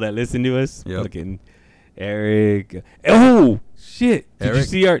 10 people that listen to us. Yep. Fucking Eric. Oh shit! Eric?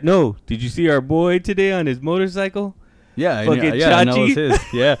 Did you see our boy today on his motorcycle? Yeah, I Fucking know it's Chachi. his.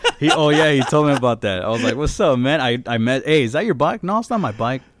 Yeah, he told me about that. I was like, "What's up, man?" I met. Hey, is that your bike? No, it's not my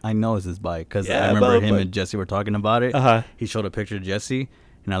bike. I know it's his bike because I remember him and Jesse were talking about it. He showed a picture of Jesse,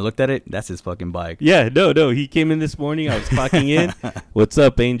 and I looked at it. That's his fucking bike. Yeah, no. He came in this morning. I was clocking in. What's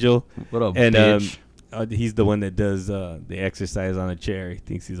up, Angel? What up, and bitch? He's the one that does the exercise on a chair. He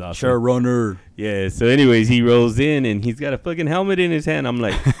thinks he's awesome. Chair runner. Yeah. So, anyways, he rolls in and he's got a fucking helmet in his hand. I'm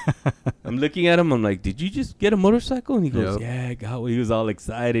like, I'm looking at him. I'm like, did you just get a motorcycle? And he goes, yeah, I got one. He was all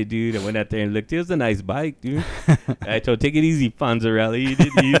excited, dude. I went out there and looked. It was a nice bike, dude. I told, take it easy,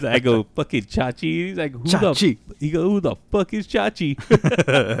 Fonzarelli. I go, fucking Chachi. He's like, who the fuck is Chachi?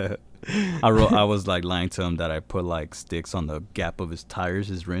 I was like lying to him that I put like sticks on the gap of his tires,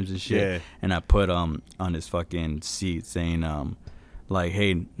 his rims and shit, and I put on his fucking seat saying like,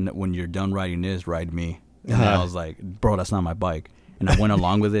 hey, when you're done riding this, ride me. And I was like, bro, that's not my bike. And I went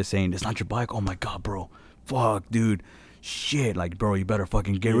along with it saying, it's not your bike. Oh my god, bro, fuck, dude, shit, like, bro, you better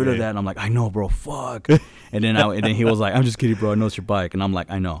fucking get rid of that. And I'm like, I know, bro, fuck. and then he was like, I'm just kidding, bro, I know it's your bike. And I'm like,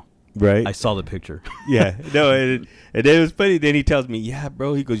 I know. Right. I saw the picture. Yeah. No, and it was funny. Then he tells me, yeah,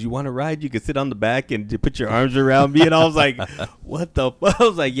 bro. He goes, you want to ride? You can sit on the back and put your arms around me. And I was like, what the fuck? I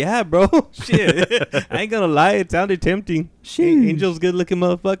was like, yeah, bro. Shit. I ain't going to lie. It sounded tempting. Shit. Angel's good looking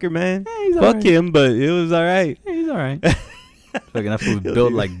motherfucker, man. Yeah, fuck him, but it was all right. Yeah, he's all right. Fucking that fool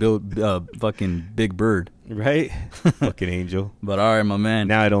built fucking Big Bird. Right? Fucking Angel. But all right, my man.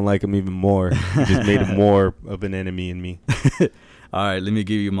 Now I don't like him even more. He just made him more of an enemy in me. All right, let me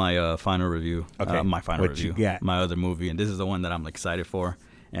give you my final review. Okay. My final review. My other movie. And this is the one that I'm excited for.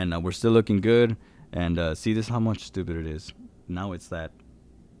 And we're still looking good. And see, this is how much stupid it is. Now it's that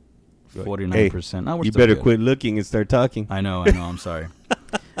 49%. Hey, now you better quit looking and start talking. I know. I'm sorry.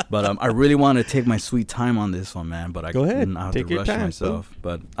 But I really want to take my sweet time on this one, man. But Go ahead. I have take to rush time, myself.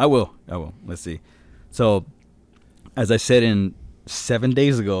 bro. But I will. Let's see. So, as I said 7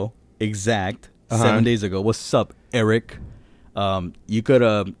 days ago, 7 days ago. What's up, Eric? You could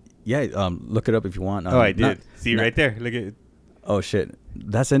look it up if you want. I did. See right there. Look at it. Oh shit,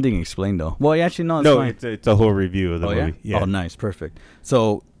 that's ending explained though. Well, actually no. No, it's a whole review of the movie. Yeah? Oh, nice, perfect.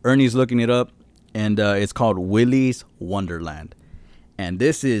 So Ernie's looking it up, and it's called Willy's Wonderland, and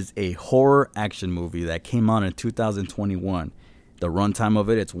this is a horror action movie that came out in 2021. The runtime of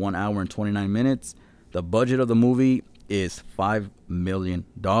it's 1 hour and 29 minutes. The budget of the movie is $5 million.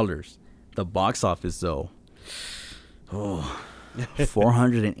 The box office though.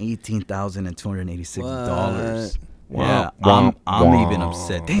 $418,286. Yeah, I'm even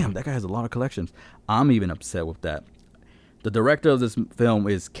upset. Damn, that guy has a lot of collections. I'm even upset with that. The director of this film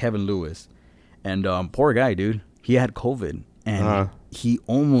is Kevin Lewis, and poor guy, dude. He had COVID, and he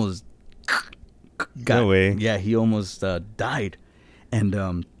almost got. No way. Yeah, he almost died,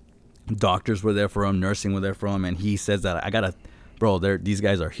 and doctors were there for him, nursing were there for him, and he says that these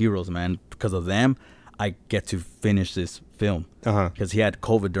guys are heroes, man. Because of them, I get to finish this film because he had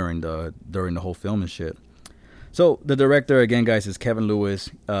COVID during the whole film and shit. So the director again, guys, is Kevin Lewis.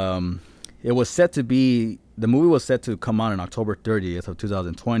 The movie was set to come out on October 30th of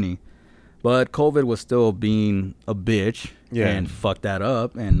 2020, but COVID was still being a bitch and fucked that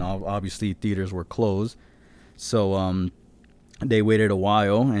up, and obviously theaters were closed. So they waited a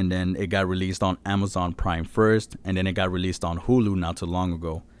while, and then it got released on Amazon Prime first, and then it got released on Hulu not too long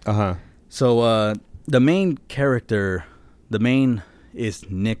ago. So the main character, is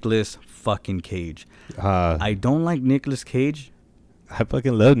Nicolas fucking Cage. I don't like Nicolas Cage. I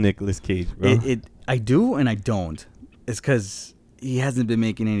fucking love Nicolas Cage, bro. I do and I don't. It's because he hasn't been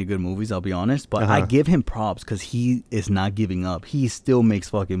making any good movies, I'll be honest. But I give him props because he is not giving up. He still makes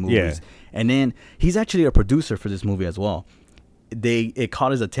fucking movies. Yeah. And then he's actually a producer for this movie as well. It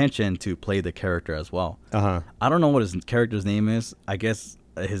caught his attention to play the character as well. I don't know what his character's name is. I guess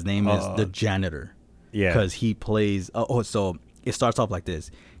his name is the janitor. Yeah. Because he plays. So it starts off like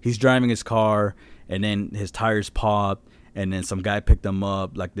this. He's driving his car, and then his tires pop, and then some guy picked him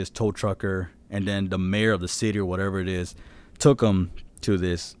up, like this tow trucker, and then the mayor of the city or whatever it is took him to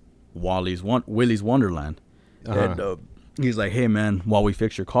this Willy's Wonderland. And he's like, hey, man, while we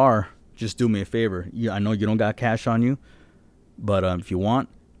fix your car, just do me a favor. I know you don't got cash on you, but if you want,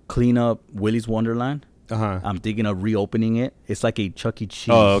 clean up Willy's Wonderland. I'm thinking of reopening it. It's like a Chuck E.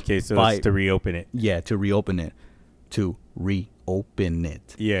 Cheese. Oh, okay. So it's to reopen it. Yeah, to reopen it. To reopen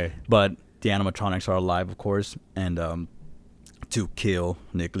it. Yeah. But the animatronics are alive, of course, and to kill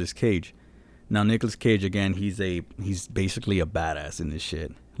Nicolas Cage. Now, Nicolas Cage, again, he's basically a badass in this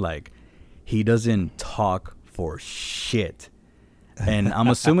shit. Like, he doesn't talk for shit. And I'm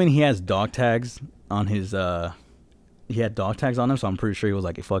assuming he has dog tags on his, he had dog tags on him, so I'm pretty sure he was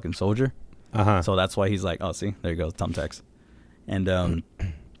like a fucking soldier. So that's why he's like, oh, see, there you go, thumbtacks. And,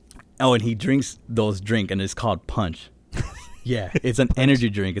 and he drinks those drink, and it's called Punch. Yeah, it's an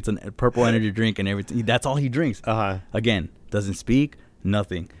energy drink. It's a purple energy drink and everything. That's all he drinks. Again, doesn't speak,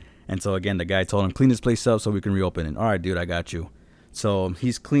 nothing. And so, again, the guy told him, clean this place up so we can reopen it. All right, dude, I got you. So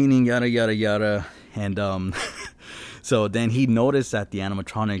he's cleaning, yada, yada, yada. And so then he noticed that the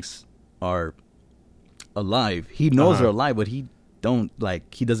animatronics are alive. He knows they're alive, but he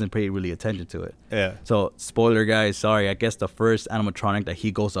doesn't pay really attention to it. Yeah. So, spoiler, guys, sorry. I guess the first animatronic that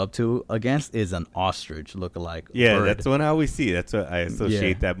he goes up to against is an ostrich lookalike. Yeah, bird. that's one I always see. That's what I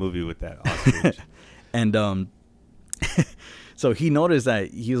associate that movie with, that ostrich. And so he noticed that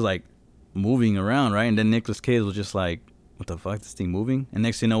he was like moving around, right? And then Nicolas Cage was just like, what the fuck, this thing moving? And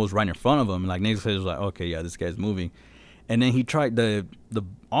next thing you know, it was right in front of him. And like Nicolas Cage was like, okay, yeah, this guy's moving. And then he tried, the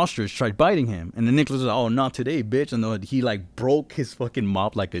ostrich tried biting him. And then Nicholas was like, oh, not today, bitch. And then he like broke his fucking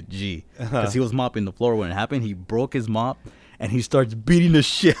mop like a G. Because he was mopping the floor when it happened. He broke his mop and he starts beating the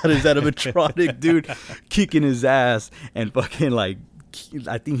shit out of his animatronic, dude. Kicking his ass and fucking like,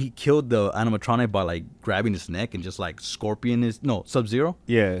 I think he killed the animatronic by like grabbing his neck and just like Sub-Zero?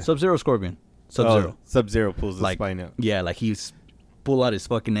 Yeah. Sub-Zero, Scorpion. Sub-Zero. Oh, Sub-Zero pulls the like, spine out. Yeah, like he pull out his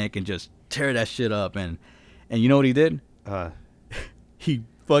fucking neck and just tear that shit up. And you know what he did? He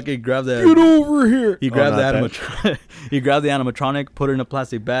fucking grabbed that. Get over here! He grabbed the animatronic. He grabbed the animatronic, put it in a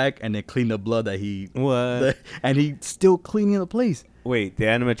plastic bag, and then cleaned the blood that he. What? And he still cleaning the place. Wait, the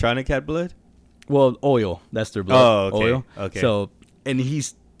animatronic had blood? Well, oil. That's their blood. Oh, okay. Oil. Okay. So, and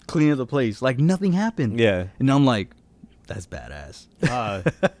he's cleaning the place like nothing happened. Yeah. And I'm like, that's badass.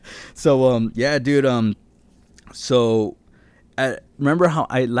 So, yeah, dude. So. Remember how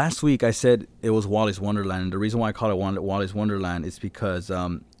last week I said it was Willy's Wonderland, and the reason why I call it Willy's Wonderland is because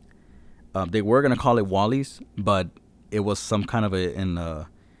they were gonna call it Willy's, but it was some kind of an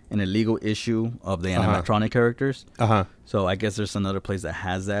illegal issue of the animatronic characters. So I guess there's another place that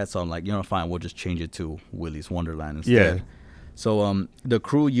has that. So I'm like, you know, fine, we'll just change it to Willy's Wonderland instead. Yeah. So the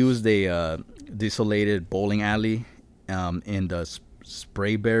crew used a desolated bowling alley in the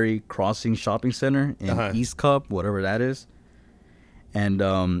Sprayberry Crossing Shopping Center in East Cup, whatever that is. And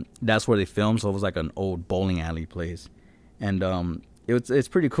that's where they filmed, so it was like an old bowling alley place. And it's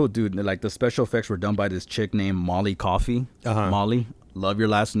pretty cool, dude. Like, the special effects were done by this chick named Molly Coffee. Molly, love your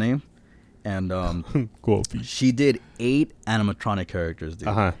last name. And Coffee. She did 8 animatronic characters,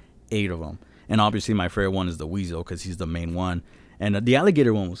 dude. 8 of them. And obviously my favorite one is the Weasel, because he's the main one. And the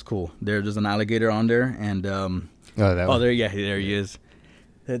alligator one was cool. There's an alligator on there, and there he is.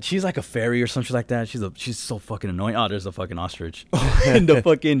 She's like a fairy or something like that. She's so fucking annoying. Oh, there's a fucking ostrich. And I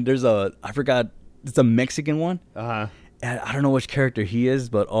forgot, it's a Mexican one. And I don't know which character he is,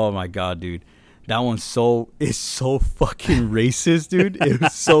 but oh my god, dude. That one's so fucking racist, dude.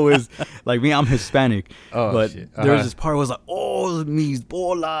 Is like me, I'm Hispanic. But there was this part where it was like, oh, mis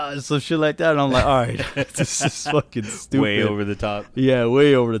bolas, some shit like that. And I'm like, all right, this is fucking stupid. Way over the top. Yeah,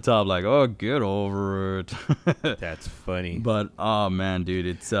 way over the top. Like, oh, get over it. That's funny. But oh man, dude,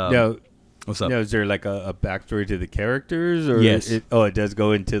 it's now, what's up? Now, is there like a backstory to the characters, or yes? It does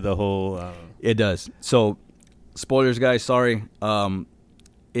go into the whole. It does. So, spoilers, guys. Sorry.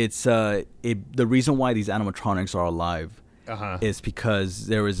 It's the reason why these animatronics are alive is because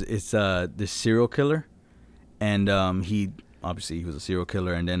it's this serial killer, and he was a serial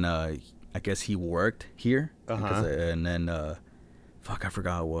killer, and then I guess he worked here, and then I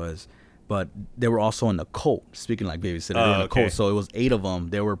forgot what it was, but they were also in a cult. Speaking like babysitter, they were in a cult, so it was 8 of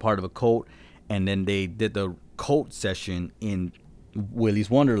them. They were part of a cult, and then they did the cult session in Willy's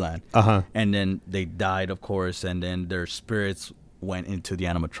Wonderland. Uh-huh. And then they died, of course, and then their spirits went into the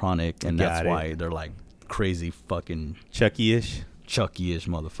animatronic, and that's Got it. why they're like crazy fucking Chucky-ish. Chucky-ish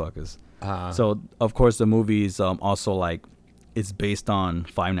motherfuckers. Uh-huh. So, of course, the movie is also like, it's based on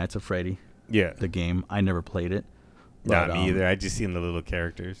Five Nights at Freddy, Yeah. the game. I never played it. Not but, me either. I just seen the little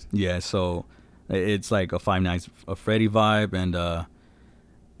characters. Yeah, so it's like a Five Nights at Freddy vibe, and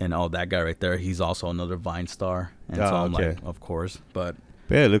oh, that guy right there, he's also another Vine star. And so I'm okay. like, of course. But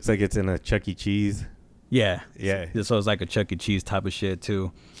Yeah, it looks like it's in a Chuck E. Cheese. yeah. Yeah. So it's like a Chuck E. Cheese type of shit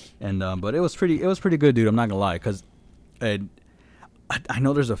too. And but it was pretty good, dude. I'm not gonna lie, because I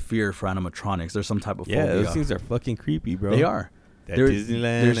know there's a fear for animatronics. There's some type of Yeah, phobia. those things are fucking creepy, bro. They are. At There-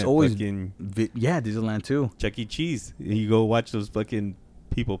 Disneyland, there's and always fucking Disneyland too. Chuck E. Cheese. You go watch those fucking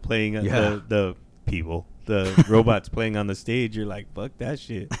people playing Yeah. the robots playing on the stage. You're like, fuck that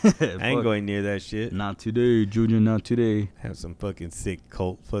shit. I ain't Fuck. going near that shit. Not today, Junior. Not today. Have some fucking sick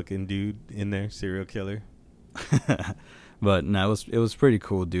cult fucking dude in there, serial killer. But no, it was pretty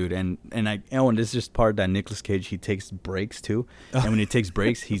cool, dude. And this is just part that Nicolas Cage, he takes breaks too. And when he takes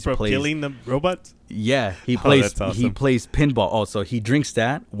breaks, he's From plays. killing the robots. Yeah, he Oh, plays. that's awesome. He plays pinball. Also, he drinks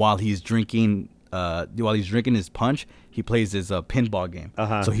that while he's drinking. While he's drinking his punch, he plays his pinball game.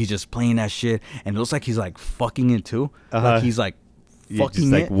 Uh-huh. So he's just playing that shit, and it looks like he's like fucking it too. Uh-huh. Like he's like You're fucking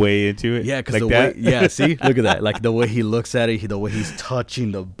just like it. way into it. Yeah, because like the that? way, yeah, see, look at that, like the way he looks at it, the way he's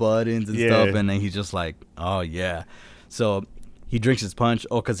touching the buttons and Yeah. stuff, and then he's just like, oh yeah. So he drinks his punch.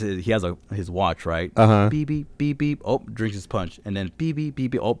 Oh, because he has his watch, right? Uh-huh. Beep beep beep beep. Oh, drinks his punch, and then beep beep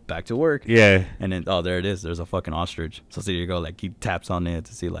beep beep. Oh, back to work. Yeah. And then there it is. There's a fucking ostrich. So there you go. Like he taps on it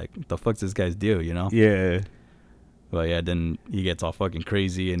to see like what the fuck's this guy's deal, you know? Yeah. But yeah, then he gets all fucking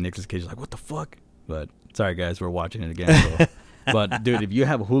crazy, and Nicolas Cage is like, what the fuck? But sorry guys, we're watching it again. So. But dude, if you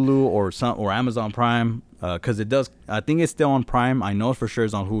have Hulu or Amazon Prime, because it does, I think it's still on Prime. I know for sure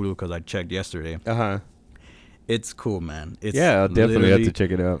it's on Hulu because I checked yesterday. Uh-huh. It's cool, man. It's Yeah, I'll definitely have to literally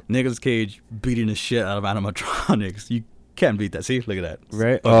check it out. Nicolas Cage beating the shit out of animatronics. You can't beat that. See, look at that.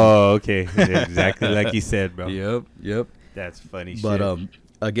 Right? Fucking- Oh, okay. Exactly like you said, bro. Yep. That's funny shit. But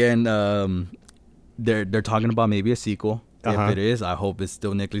again, they're talking about maybe a sequel. Uh-huh. If it is, I hope it's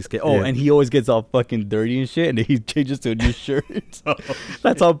still Nicolas Cage. Oh, Yeah. and he always gets all fucking dirty and shit, and then he changes to a new shirt.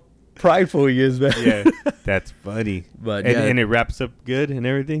 That's how prideful he is, man. Yeah, that's funny. But and, yeah. and it wraps up good and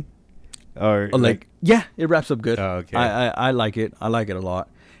everything? Or Yeah, it wraps up good. Oh, okay. I like it. I like it a lot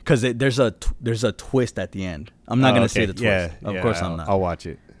because there's a twist at the end. I'm not gonna say the twist. Yeah, of course I'm not. I'll watch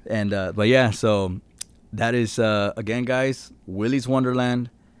it. And but yeah, so that is again, guys, Willy's Wonderland,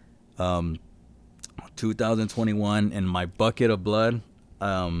 2021, and my bucket of blood, 8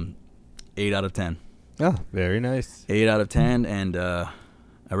 out of 10. Oh, very nice. 8 out of 10, and I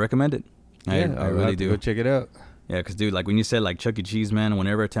recommend it. I I'll really have to do. Go check it out. Yeah, because dude, like when you said like Chuck E. Cheese, man,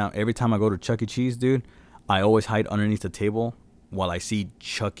 every time I go to Chuck E. Cheese, dude, I always hide underneath the table while I see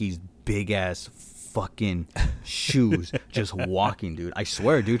Chucky's big ass fucking shoes just walking, dude. I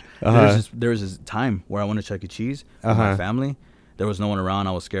swear, dude. There was this time where I went to Chuck E. Cheese with my family. There was no one around.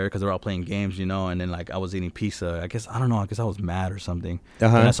 I was scared because they were all playing games, you know. And then like I was eating pizza. I guess I was mad or something.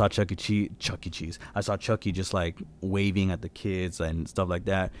 And I saw Chuck E. Cheese. I saw Chucky just like waving at the kids and stuff like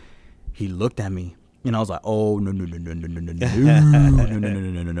that. He looked at me. And I was like, oh, no.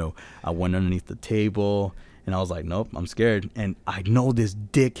 I went underneath the table, and I was like, nope, I'm scared. And I know this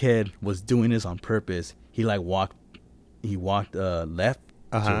dickhead was doing this on purpose. He walked left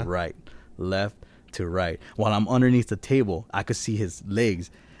to right, left to right. While I'm underneath the table, I could see his legs.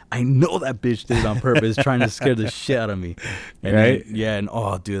 I know that bitch did it on purpose, trying to scare the shit out of me. And right? and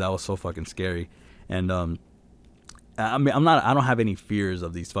oh, dude, that was so fucking scary. And I mean, I don't have any fears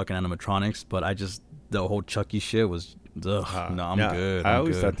of these fucking animatronics, but the whole Chucky shit was, no, I'm good. I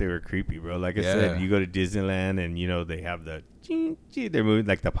always thought they were creepy, bro. Like I said, you go to Disneyland and, you know, they have they're moving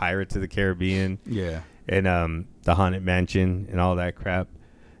like the Pirates of the Caribbean. Yeah. And the Haunted Mansion and all that crap.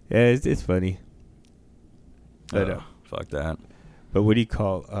 Yeah, it's funny. But, fuck that. But what do you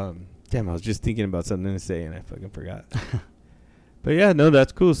call, damn, I was just thinking about something to say and I fucking forgot. But yeah, no,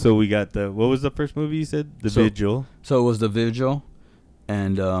 that's cool. So we got what was the first movie you said? The Vigil. So it was The Vigil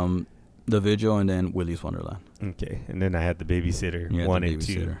and then Willy's Wonderland. Okay. And then I had The Babysitter, Yeah, 1 The and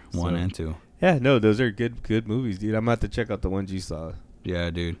 2. Babysitter, 1 and 2. Yeah, no, those are good movies, dude. I'm about to check out the ones you saw. Yeah,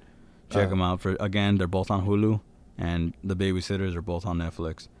 dude. Check them out. Again, they're both on Hulu, and The Babysitters are both on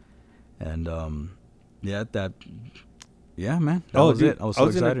Netflix. And yeah, man. That was dude, it. I was so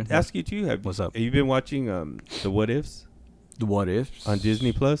excited. Gonna ask you too. What's up? Have you been watching the What Ifs? The What Ifs On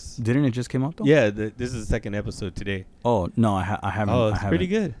Disney Plus? Didn't it just came out though? Yeah, this is the second episode today. Oh no, I haven't. Oh, it's pretty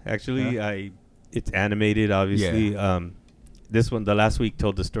good. Actually, Yeah. it's animated, obviously. the last week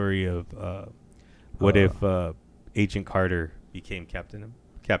told the story of what if Agent Carter became Captain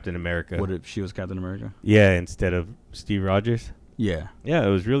America. What if she was Captain America? Yeah, instead of Steve Rogers. Yeah. Yeah, it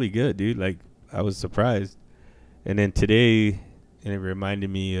was really good, dude. Like, I was surprised. And then today, and it reminded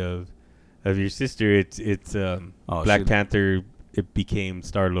me of your sister. It's Black Panther. It became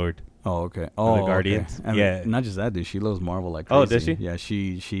Star-Lord. Oh, okay. Oh, the Guardians. Okay. Yeah. Not just that, dude. She loves Marvel like crazy. Oh, does she? Yeah,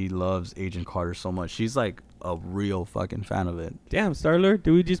 she loves Agent Carter so much. She's like a real fucking fan of it. Damn, Star-Lord.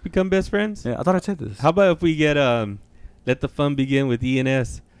 Do we just become best friends? Yeah, I thought I said this. How about if we get Let the Fun Begin with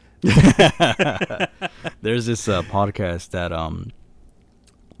ENS? There's this podcast that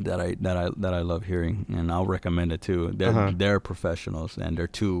I love hearing, and I'll recommend it too. They're professionals, and they're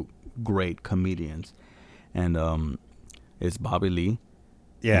two great comedians, and it's Bobby Lee.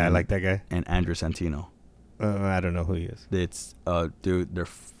 Yeah, I like that guy. And Andrew Santino. I don't know who he is. It's dude, they're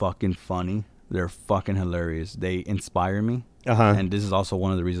fucking funny. They're fucking hilarious. They inspire me. And this is also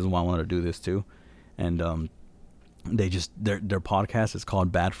one of the reasons why I wanted to do this too. And they just their podcast is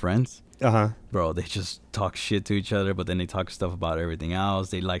called Bad Friends. Bro, they just talk shit to each other, but then they talk stuff about everything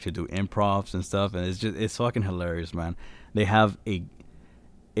else. They like to do improvs and stuff, and it's fucking hilarious, man. They have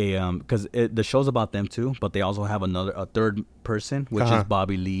because the show's about them too, but they also have a third person, which is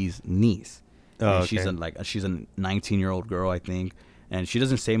Bobby Lee's niece. Oh, okay. She's a 19-year-old girl, I think, and she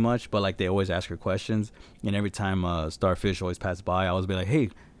doesn't say much, but like they always ask her questions, and every time Starfish always passes by, I always be like, hey,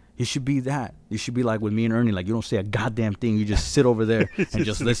 you should be that. You should be like with me and Ernie, like you don't say a goddamn thing, you just sit over there and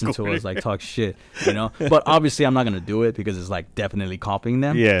just listen to us like talk shit, you know. But obviously I'm not gonna do it because it's like definitely copying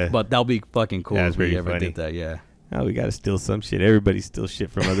them. Yeah. But that'll be fucking cool if we ever funny. did that. Yeah. Oh, we gotta steal some shit. Everybody steals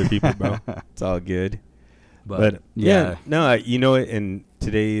shit from other people, bro. It's all good. But yeah, no, you know it. And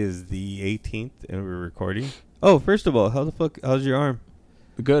today is the 18th, and we're recording. Oh, first of all, how's your arm?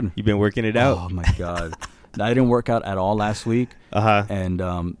 Good. You've been working it out? Oh my god, I didn't work out at all last week. And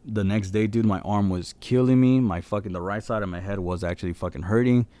the next day, dude, my arm was killing me. The right side of my head was actually fucking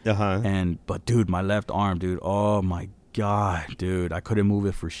hurting. But dude, my left arm, dude. Oh my god, dude, I couldn't move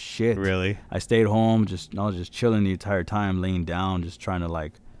it for shit. Really? I stayed home. I was just chilling the entire time, laying down, just trying to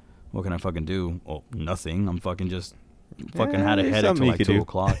like, what can I fucking do? Well, nothing. I'm fucking had a headache till like 2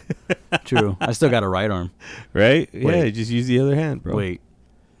 o'clock. True. I still got a right arm. Right? Wait. Yeah, just use the other hand, bro. Wait,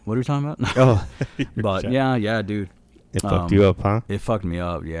 what are we talking about? Oh, but yeah, dude. It fucked you up, huh? It fucked me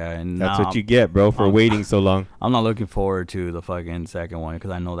up, yeah. And that's what you get, bro, for waiting so long. I'm not looking forward to the fucking second one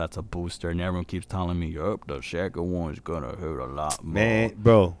because I know that's a booster, and everyone keeps telling me, "Yup, the second one's gonna hurt a lot more." Man,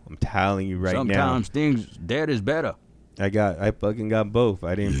 bro, I'm telling you right now. Sometimes things dead is better. I fucking got both.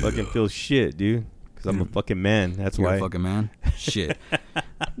 I didn't fucking feel shit, dude. Because I'm a fucking man. That's You're why. a fucking man? Shit.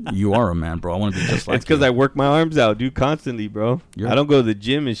 You are a man, bro. I want to be just like It's because I work my arms out, dude, constantly, bro. You're I don't go to the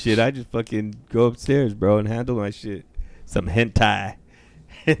gym and shit. I just fucking go upstairs, bro, and handle my shit. Some hentai.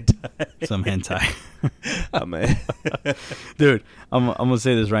 Some hentai. Oh, man. Dude, I'm going to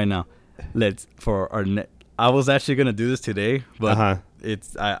say this right now. I was actually going to do this today, but I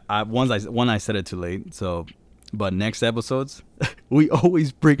said it too late, so... But next episodes, we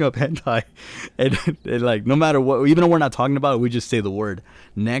always bring up hentai. And like, no matter what, even though we're not talking about it, we just say the word.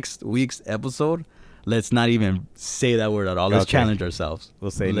 Next week's episode, let's not even say that word at all. Let's challenge ourselves. We'll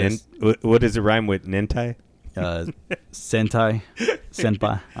say, what does it rhyme with? Nentai? Sentai?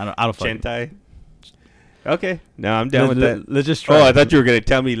 Senpai? I don't Chentai? Okay. No, I'm down with that. Let's just try. Oh, I thought you were going to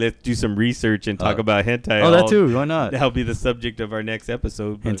tell me let's do some research and talk about hentai. Oh, that too. Why not? That'll be the subject of our next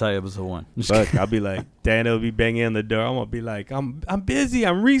episode. Hentai episode 1. Fuck, I'll be like, Dan will be banging on the door. I'm going to be like, I'm busy.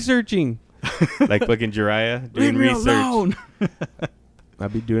 I'm researching. Like fucking Jiraiya doing research. Alone. I'll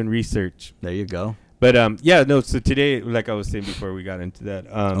be doing research. There you go. But so today, like I was saying before we got into that.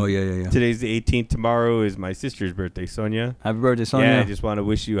 Yeah. Today's the 18th. Tomorrow is my sister's birthday, Sonia. Happy birthday, Sonia. Yeah, I just want to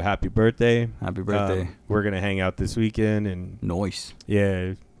wish you a happy birthday. Happy birthday. We're going to hang out this weekend and nice.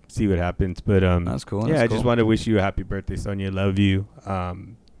 Yeah, see what happens. But that's cool. Yeah, I just want to wish you a happy birthday, Sonia. Love you.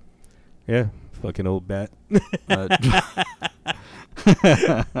 Yeah, fucking old bat.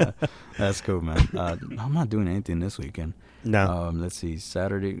 That's cool, man. I'm not doing anything this weekend. No. Let's see.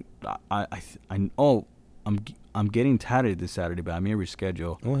 Saturday. I'm getting tatted this Saturday, but I may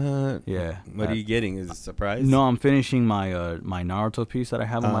reschedule. What? Yeah. What are you getting? Is it a surprise? No, I'm finishing my my Naruto piece that I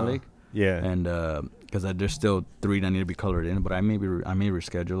have on my leg. Yeah. And because there's still 3 that need to be colored in, but I may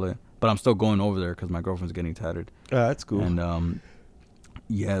reschedule it. But I'm still going over there because my girlfriend's getting tatted. Oh, that's cool. And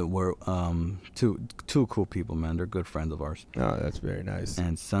yeah, we're two cool people, man. They're good friends of ours. Oh, that's very nice.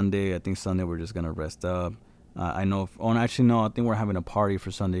 And Sunday we're just gonna rest up. I know. I think we're having a party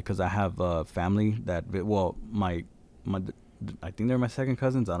for Sunday because I have family that. Well, my I think they're my second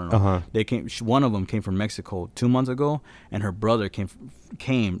cousins. I don't know. Uh-huh. They came. One of them came from Mexico 2 months ago, and her brother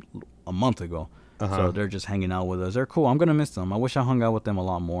came a month ago. Uh-huh. So they're just hanging out with us. They're cool. I'm gonna miss them. I wish I hung out with them a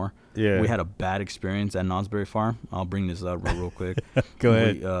lot more. Yeah. We had a bad experience at Knott's Farm. I'll bring this up real quick. Go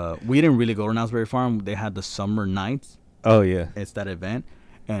ahead. We didn't really go to Knott's Farm. They had the summer nights. Oh yeah. It's that event,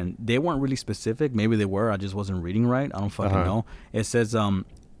 and they weren't really specific. Maybe they were. I just wasn't reading right. I don't fucking Uh-huh. know. It says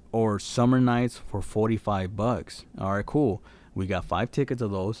or summer nights for $45. All right, cool. We got 5 tickets of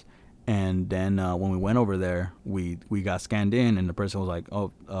those, and then when we went over there, we got scanned in, and the person was like,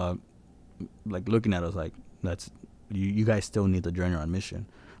 "Oh, like looking at us like that's you guys still need the general admission."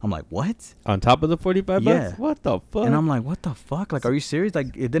 I'm like, "What?" On top of the $45? Yeah. What the fuck? And I'm like, "What the fuck? Like, are you serious?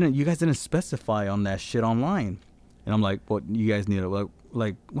 Like, you guys didn't specify on that shit online." And I'm like, "What? You guys need it?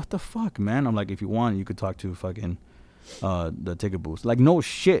 Like, what the fuck, man?" I'm like, "If you want, you could talk to fucking the ticket booth." Like, no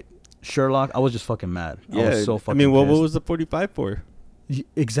shit, Sherlock. I was just fucking mad. I was so fucking. I mean, what pissed. was the 45 for?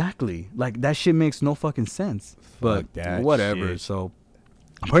 Exactly? Like, that shit makes no fucking sense. But Fuck that whatever. shit. So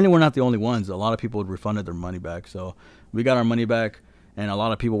apparently, we're not the only ones. A lot of people refunded their money back. So we got our money back, and a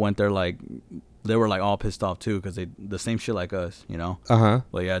lot of people went there like they were like all pissed off too because they the same shit like us, you know. Uh-huh.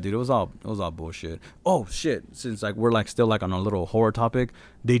 But yeah, dude, it was all bullshit. Oh shit! Since like we're like still like on a little horror topic,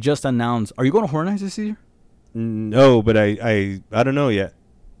 they just announced. Are you going to Horror Nights this year? No, but I don't know yet.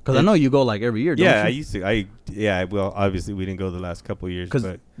 Because I know you go like every year. Don't Yeah, you? I used to. Well, obviously we didn't go the last couple of years. Because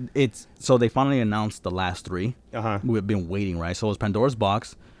But it's so they finally announced the last 3. uh-huh. We've been waiting, right? So it was Pandora's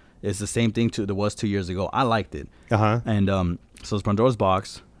Box. It's the same thing there was 2 years ago. I liked it. Uh-huh. And so it's Pandora's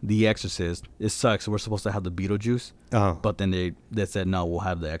Box, The Exorcist. It sucks. We're supposed to have the Beetlejuice, Uh-huh. but then they said no, we'll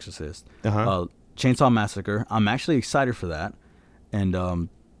have The Exorcist. Uh-huh. Chainsaw Massacre. I'm actually excited for that, and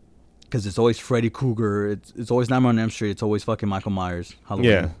because it's always Freddy Krueger. It's always Nightmare on Elm Street. It's always fucking Michael Myers. Halloween.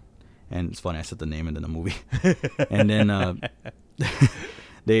 Yeah. And it's funny, I said the name and then the movie. And then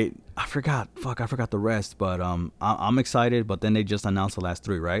I forgot the rest, but I'm excited. But then they just announced the last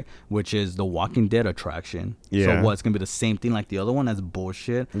 3, right? Which is the Walking Dead attraction. Yeah. So what's gonna be the same thing like the other one? That's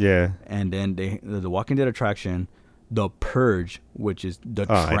bullshit. Yeah. And then the Walking Dead attraction, the Purge, which is the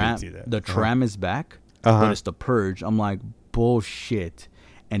Oh, I didn't tram. see that. The Uh-huh. tram is back, Uh-huh. but it's the Purge. I'm like, bullshit.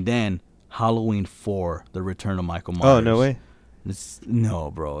 And then Halloween 4, the return of Michael Myers. Oh, no way. No,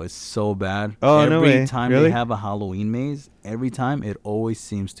 bro, it's so bad. Oh, every no way. time Really? they have a Halloween maze, every time it always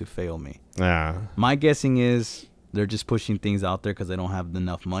seems to fail me. Ah. My guessing is they're just pushing things out there because they don't have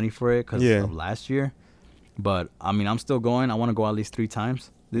enough money for it because Yeah. of last year. But I mean, I'm still going. I want to go at least 3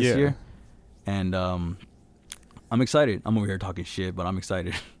 times this Yeah. year, and I'm excited. I'm over here talking shit, but I'm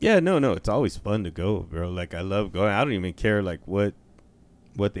excited. Yeah, no, it's always fun to go, bro. Like I love going. I don't even care like what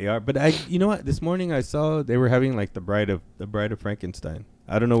they are. But you know what? This morning I saw they were having like the Bride of Frankenstein.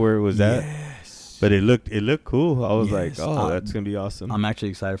 I don't know where it was at, but it looked cool. I was like, Yes. oh, that's gonna be awesome. I'm actually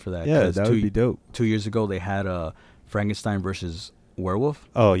excited for that. Yeah, 'cause that would be dope. 2 years ago, they had Frankenstein versus Werewolf,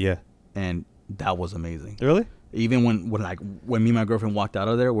 Oh yeah, and that was amazing. really? Even when me and my girlfriend walked out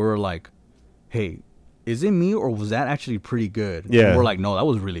of there, we were like, "Hey, is it me or was that actually pretty good?" Yeah. And we're like, "No, that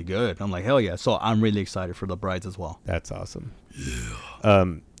was really good." I'm like, "Hell yeah!" So I'm really excited for the Brides as well. That's awesome. Yeah.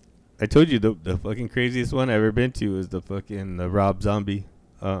 I told you the fucking craziest one I ever been to is the Rob Zombie,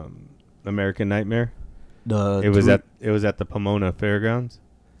 American Nightmare. It was at the Pomona Fairgrounds.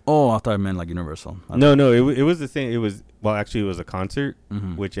 Oh, I thought I meant like Universal. No, it was the same. It was actually it was a concert,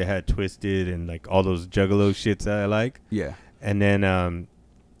 Mhm. which it had Twisted and like all those Juggalo shits that I like. Yeah. And then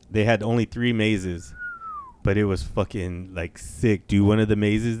they had only 3 mazes, but it was fucking like sick. Dude, one of the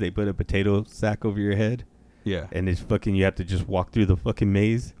mazes they put a potato sack over your head, Yeah. and it's fucking you have to just walk through the fucking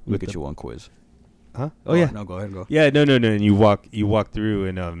maze. We'll get you one quiz. Huh? Oh yeah. No, go ahead. Go. Yeah, no. And you walk through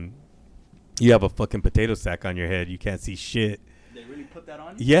and you have a fucking potato sack on your head. You can't see shit. They really put that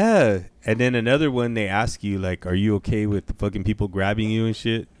on you? Yeah. And then another one, they ask you, like, are you okay with the fucking people grabbing you and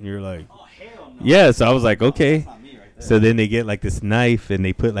shit? And you're like, Oh, hell no. yeah. So I was like, okay. That's not me right there. So then they get, like, this knife, and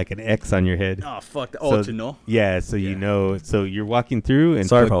they put, like, an X on your head. Oh, fuck. So- To know? Yeah, so you Yeah. know. So you're walking through, and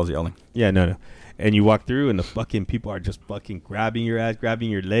Sorry if I was yelling. yeah, no. And you walk through, and the fucking people are just fucking grabbing your ass, grabbing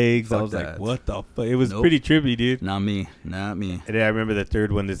your legs. I Fuck was like, that. what the fuck? It was Nope. pretty trippy, dude. Not me. And then I remember the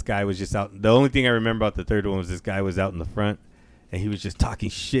third one, this guy was just out. The only thing I remember about the third one was this guy was out in the front, and he was just talking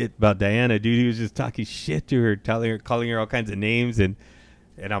shit about Diana, dude. He was just talking shit to her, calling her all kinds of names, and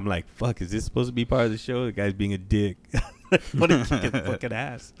I'm like, fuck, is this supposed to be part of the show? The guy's being a dick. What a kick in the fucking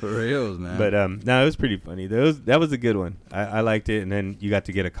ass. For reals, man. But no, it was pretty funny. That was a good one. I liked it, and then you got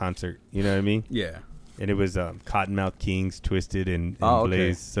to get a concert. You know what I mean? yeah. And it was Cottonmouth Kings, Twisted, and Oh, okay.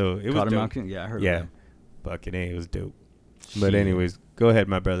 Blaze. So it was Cottonmouth dope. King? Yeah, I heard Yeah, of that. fucking A, it was dope. But Shit. anyways, go ahead,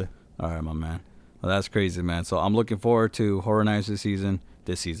 my brother. All right, my man. Well, that's crazy, man. So I'm looking forward to Horror Nights this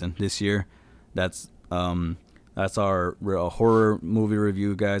year. That's our horror movie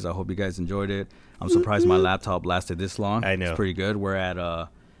review, guys. I hope you guys enjoyed it. I'm surprised my laptop lasted this long. I know. It's pretty good.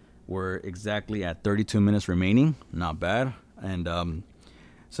 We're exactly at 32 minutes remaining. Not bad. And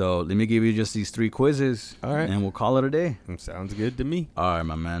so let me give you just these 3 quizzes. All right. And we'll call it a day. Sounds good to me. All right,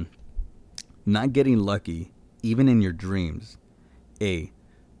 my man. Not getting lucky, even in your dreams. A.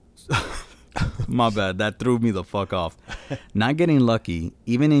 My bad. That threw me the fuck off. Not getting lucky,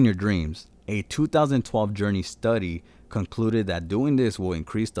 even in your dreams. A 2012 Journey study concluded that doing this will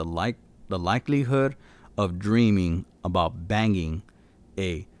increase the likelihood of dreaming about banging.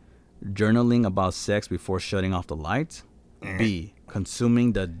 A. Journaling about sex before shutting off the lights. B.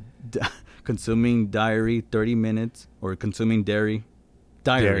 Consuming dairy 30 minutes or consuming dairy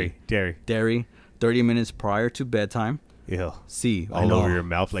 30 minutes prior to bedtime. Ew. C. All over your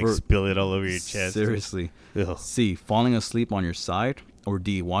mouth, like spill it all over your chest. Seriously. Ew. C. Falling asleep on your side. Or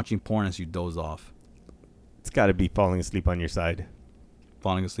D. Watching porn as you doze off. It's got to be falling asleep on your side.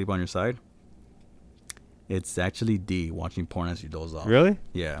 Falling asleep on your side? It's actually D. Watching porn as you doze off. Really?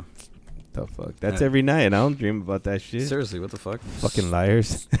 Yeah. The fuck? That's every night, and I don't dream about that shit. Seriously, what the fuck? Fucking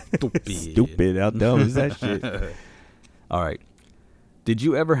liars. Stupid. Stupid. How dumb is that shit? All right. Did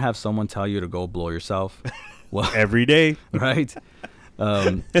you ever have someone tell you to go blow yourself? Well, every day. Right?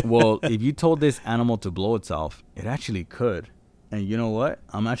 Well, if you told this animal to blow itself, it actually could. And you know what?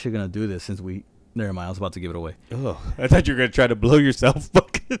 I'm actually going to do this since never mind, I was about to give it away. Oh, I thought you were going to try to blow yourself.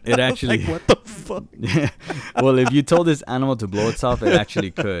 It actually... Like, what the fuck? Yeah. Well, if you told this animal to blow itself, it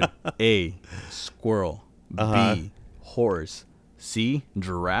actually could. A, squirrel. B, horse. C,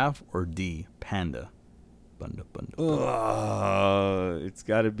 giraffe. Or D, panda. It's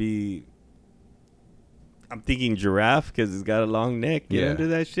got to be... I'm thinking giraffe because it's got a long neck. You don't do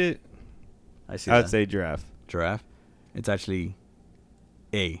that shit? I would say giraffe. Giraffe? It's actually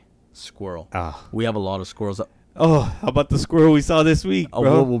A, squirrel. Ah. We have a lot of squirrels. Oh, how about the squirrel we saw this week,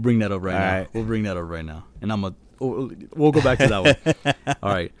 bro? We'll bring that up right now. We'll bring that up right now. And we'll go back to that one.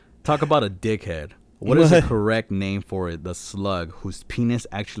 All right. Talk about a dickhead. What is the correct name for it? The slug whose penis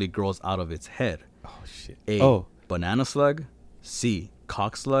actually grows out of its head. Oh, shit. A, banana slug. C,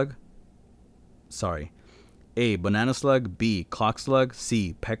 cock slug. Sorry. A, banana slug. B, clock slug.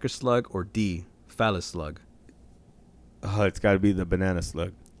 C, pecker slug. Or D, phallus slug. Oh, it's got to be the banana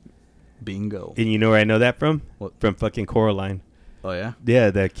slug. Bingo. And you know where I know that from? What? From fucking Coraline. Oh, yeah?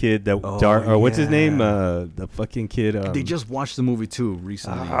 Yeah, that kid, what's his name? The fucking kid. They just watched the movie, too,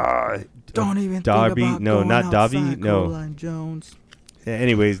 recently. Don't even Darby. think about No, going not Dobby. outside, No. Coraline Jones.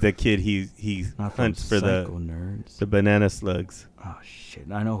 Anyways, that kid, he Not hunts from for Psycho Nerds. the banana slugs. Oh, shit.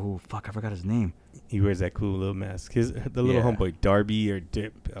 I know who. Fuck, I forgot his name. He wears that cool little mask. The little homeboy, Darby or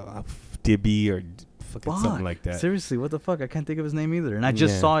Dibby or fucking something like that. Seriously, what the fuck? I can't think of his name either. And I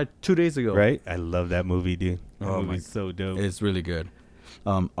just saw it 2 days ago. Right? I love that movie, dude. That Oh movie's so dope. It's really good.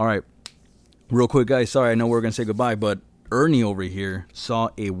 All right. Real quick, guys. Sorry, I know we're going to say goodbye, but Ernie over here saw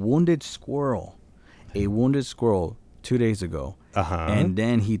a wounded squirrel. 2 days ago. And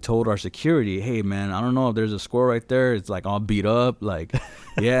then he told our security, hey, man, I don't know if there's a squirrel right there. It's like all beat up. Like,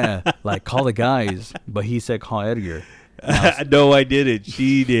 yeah, like call the guys. But he said, call Edgar. No, I didn't.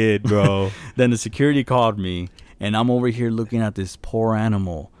 She did, bro. Then the security called me, and I'm over here looking at this poor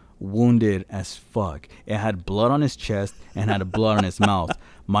animal, wounded as fuck. It had blood on his chest and had blood on his mouth.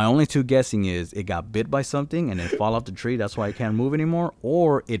 My only 2 guessing is it got bit by something and then fall off the tree. That's why it can't move anymore.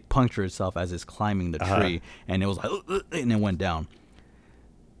 Or it punctured itself as it's climbing the tree. And it was like, and it went down.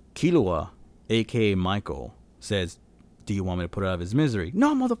 Kilua, a.k.a. Michael, says, do you want me to put it out of his misery?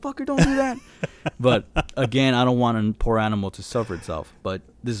 No, motherfucker, don't do that. But again, I don't want a poor animal to suffer itself. But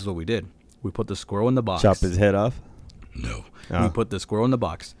this is what we did. We put the squirrel in the box. Chop his head off? No. We put the squirrel in the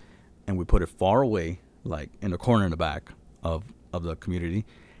box, and we put it far away, like in the corner in the back of the community.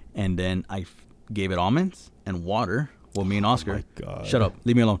 And then I gave it almonds and water. Well, me and Oscar. My God. Shut up.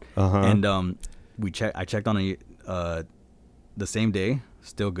 Leave me alone. Uh-huh. And I checked on it the same day.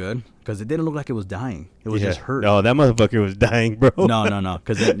 Still good. Because it didn't look like it was dying. It was just hurt. No, that motherfucker was dying, bro. No.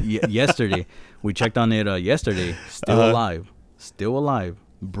 Because yesterday, we checked on it yesterday. Still alive.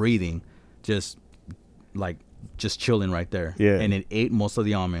 Breathing. Just chilling right there. Yeah. And it ate most of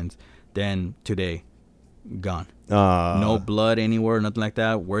the almonds. Then today, gone. Uh, No blood anywhere, nothing like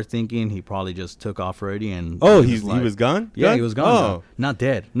that. We're thinking he probably just took off already. And Oh, he was gone? Yeah, Gone? he was gone. Not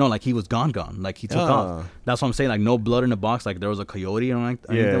dead. No, like he was gone. Like he took off. That's what I'm saying. Like no blood in the box. Like there was a coyote or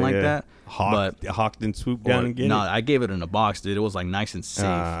anything like that. Hawked and swooped down and get it? I gave it in a box, dude. It was like nice and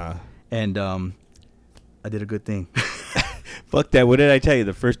safe. And I did a good thing. Fuck that. What did I tell you?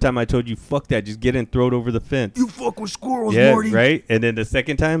 The first time I told you, fuck that. Just get and throw it over the fence. You fuck with squirrels, Yeah, Morty. right? And then the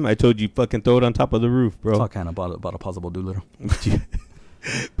second time, I told you, fucking throw it on top of the roof, bro. Talking about a possible Doolittle.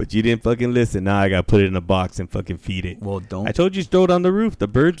 But you didn't fucking listen. Now I got to put it in a box and fucking feed it. Well, don't. I told you throw it on the roof. The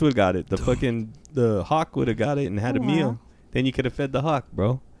birds would have got it. The hawk would have got it and had a meal. Then you could have fed the hawk,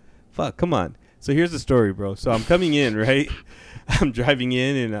 bro. Fuck, come on. So here's the story, bro. So I'm coming in, right? I'm driving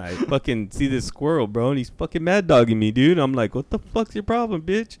in and I fucking see this squirrel, bro, and he's fucking mad dogging me, dude. I'm like, what the fuck's your problem,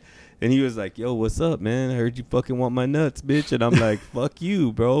 bitch? And he was like, yo, what's up, man? I heard you fucking want my nuts, bitch. And I'm like, fuck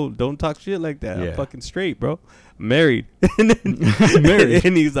you, bro. Don't talk shit like that. Yeah. I'm fucking straight, bro. I'm married.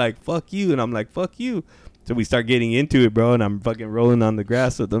 And he's like, fuck you. And I'm like, fuck you. So we start getting into it, bro. And I'm fucking rolling on the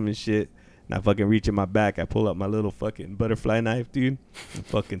grass with him and shit. And I fucking reach in my back. I pull out my little fucking butterfly knife, dude. And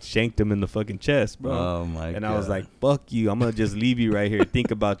fucking shanked him in the fucking chest, bro. Oh, my God. And I was like, fuck you. I'm going to just leave you right here.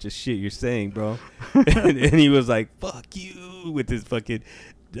 Think about your shit you're saying, bro. And he was like, fuck you, with his fucking,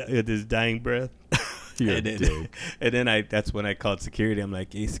 with his dying breath. And then that's when I called security. I'm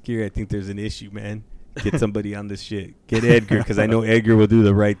like, hey, security, I think there's an issue, man. Get somebody on this shit. Get Edgar, because I know Edgar will do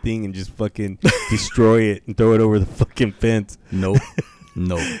the right thing and just fucking destroy it and throw it over the fucking fence. Nope.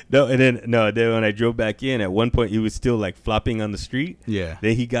 No. Then when I drove back in, at one point he was still like flopping on the street. Yeah.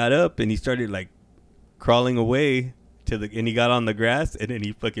 Then he got up and he started like crawling away and he got on the grass and then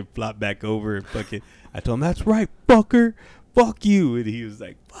he fucking flopped back over and fucking. I told him, that's right, fucker. Fuck you. And he was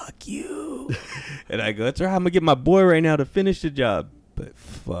like, fuck you. And I go, that's right. I'm gonna get my boy right now to finish the job. But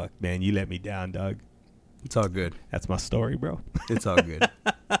fuck, man, you let me down, dog. It's all good. That's my story, bro. It's all good.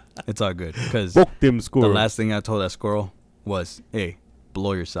 It's all good. Because fuck them the squirrels. last thing I told that squirrel was, hey,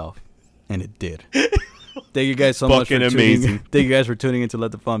 blow yourself. And it did. Thank you guys so much for tuning in. Thank you guys for tuning in to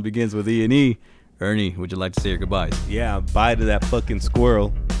Let the Fun Begins with E&E. Ernie, would you like to say your goodbyes? Yeah, bye to that fucking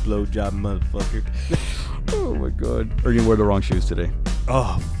squirrel. Blowjob motherfucker. Oh, my God. Ernie wore the wrong shoes today.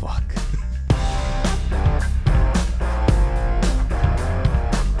 Oh, fuck.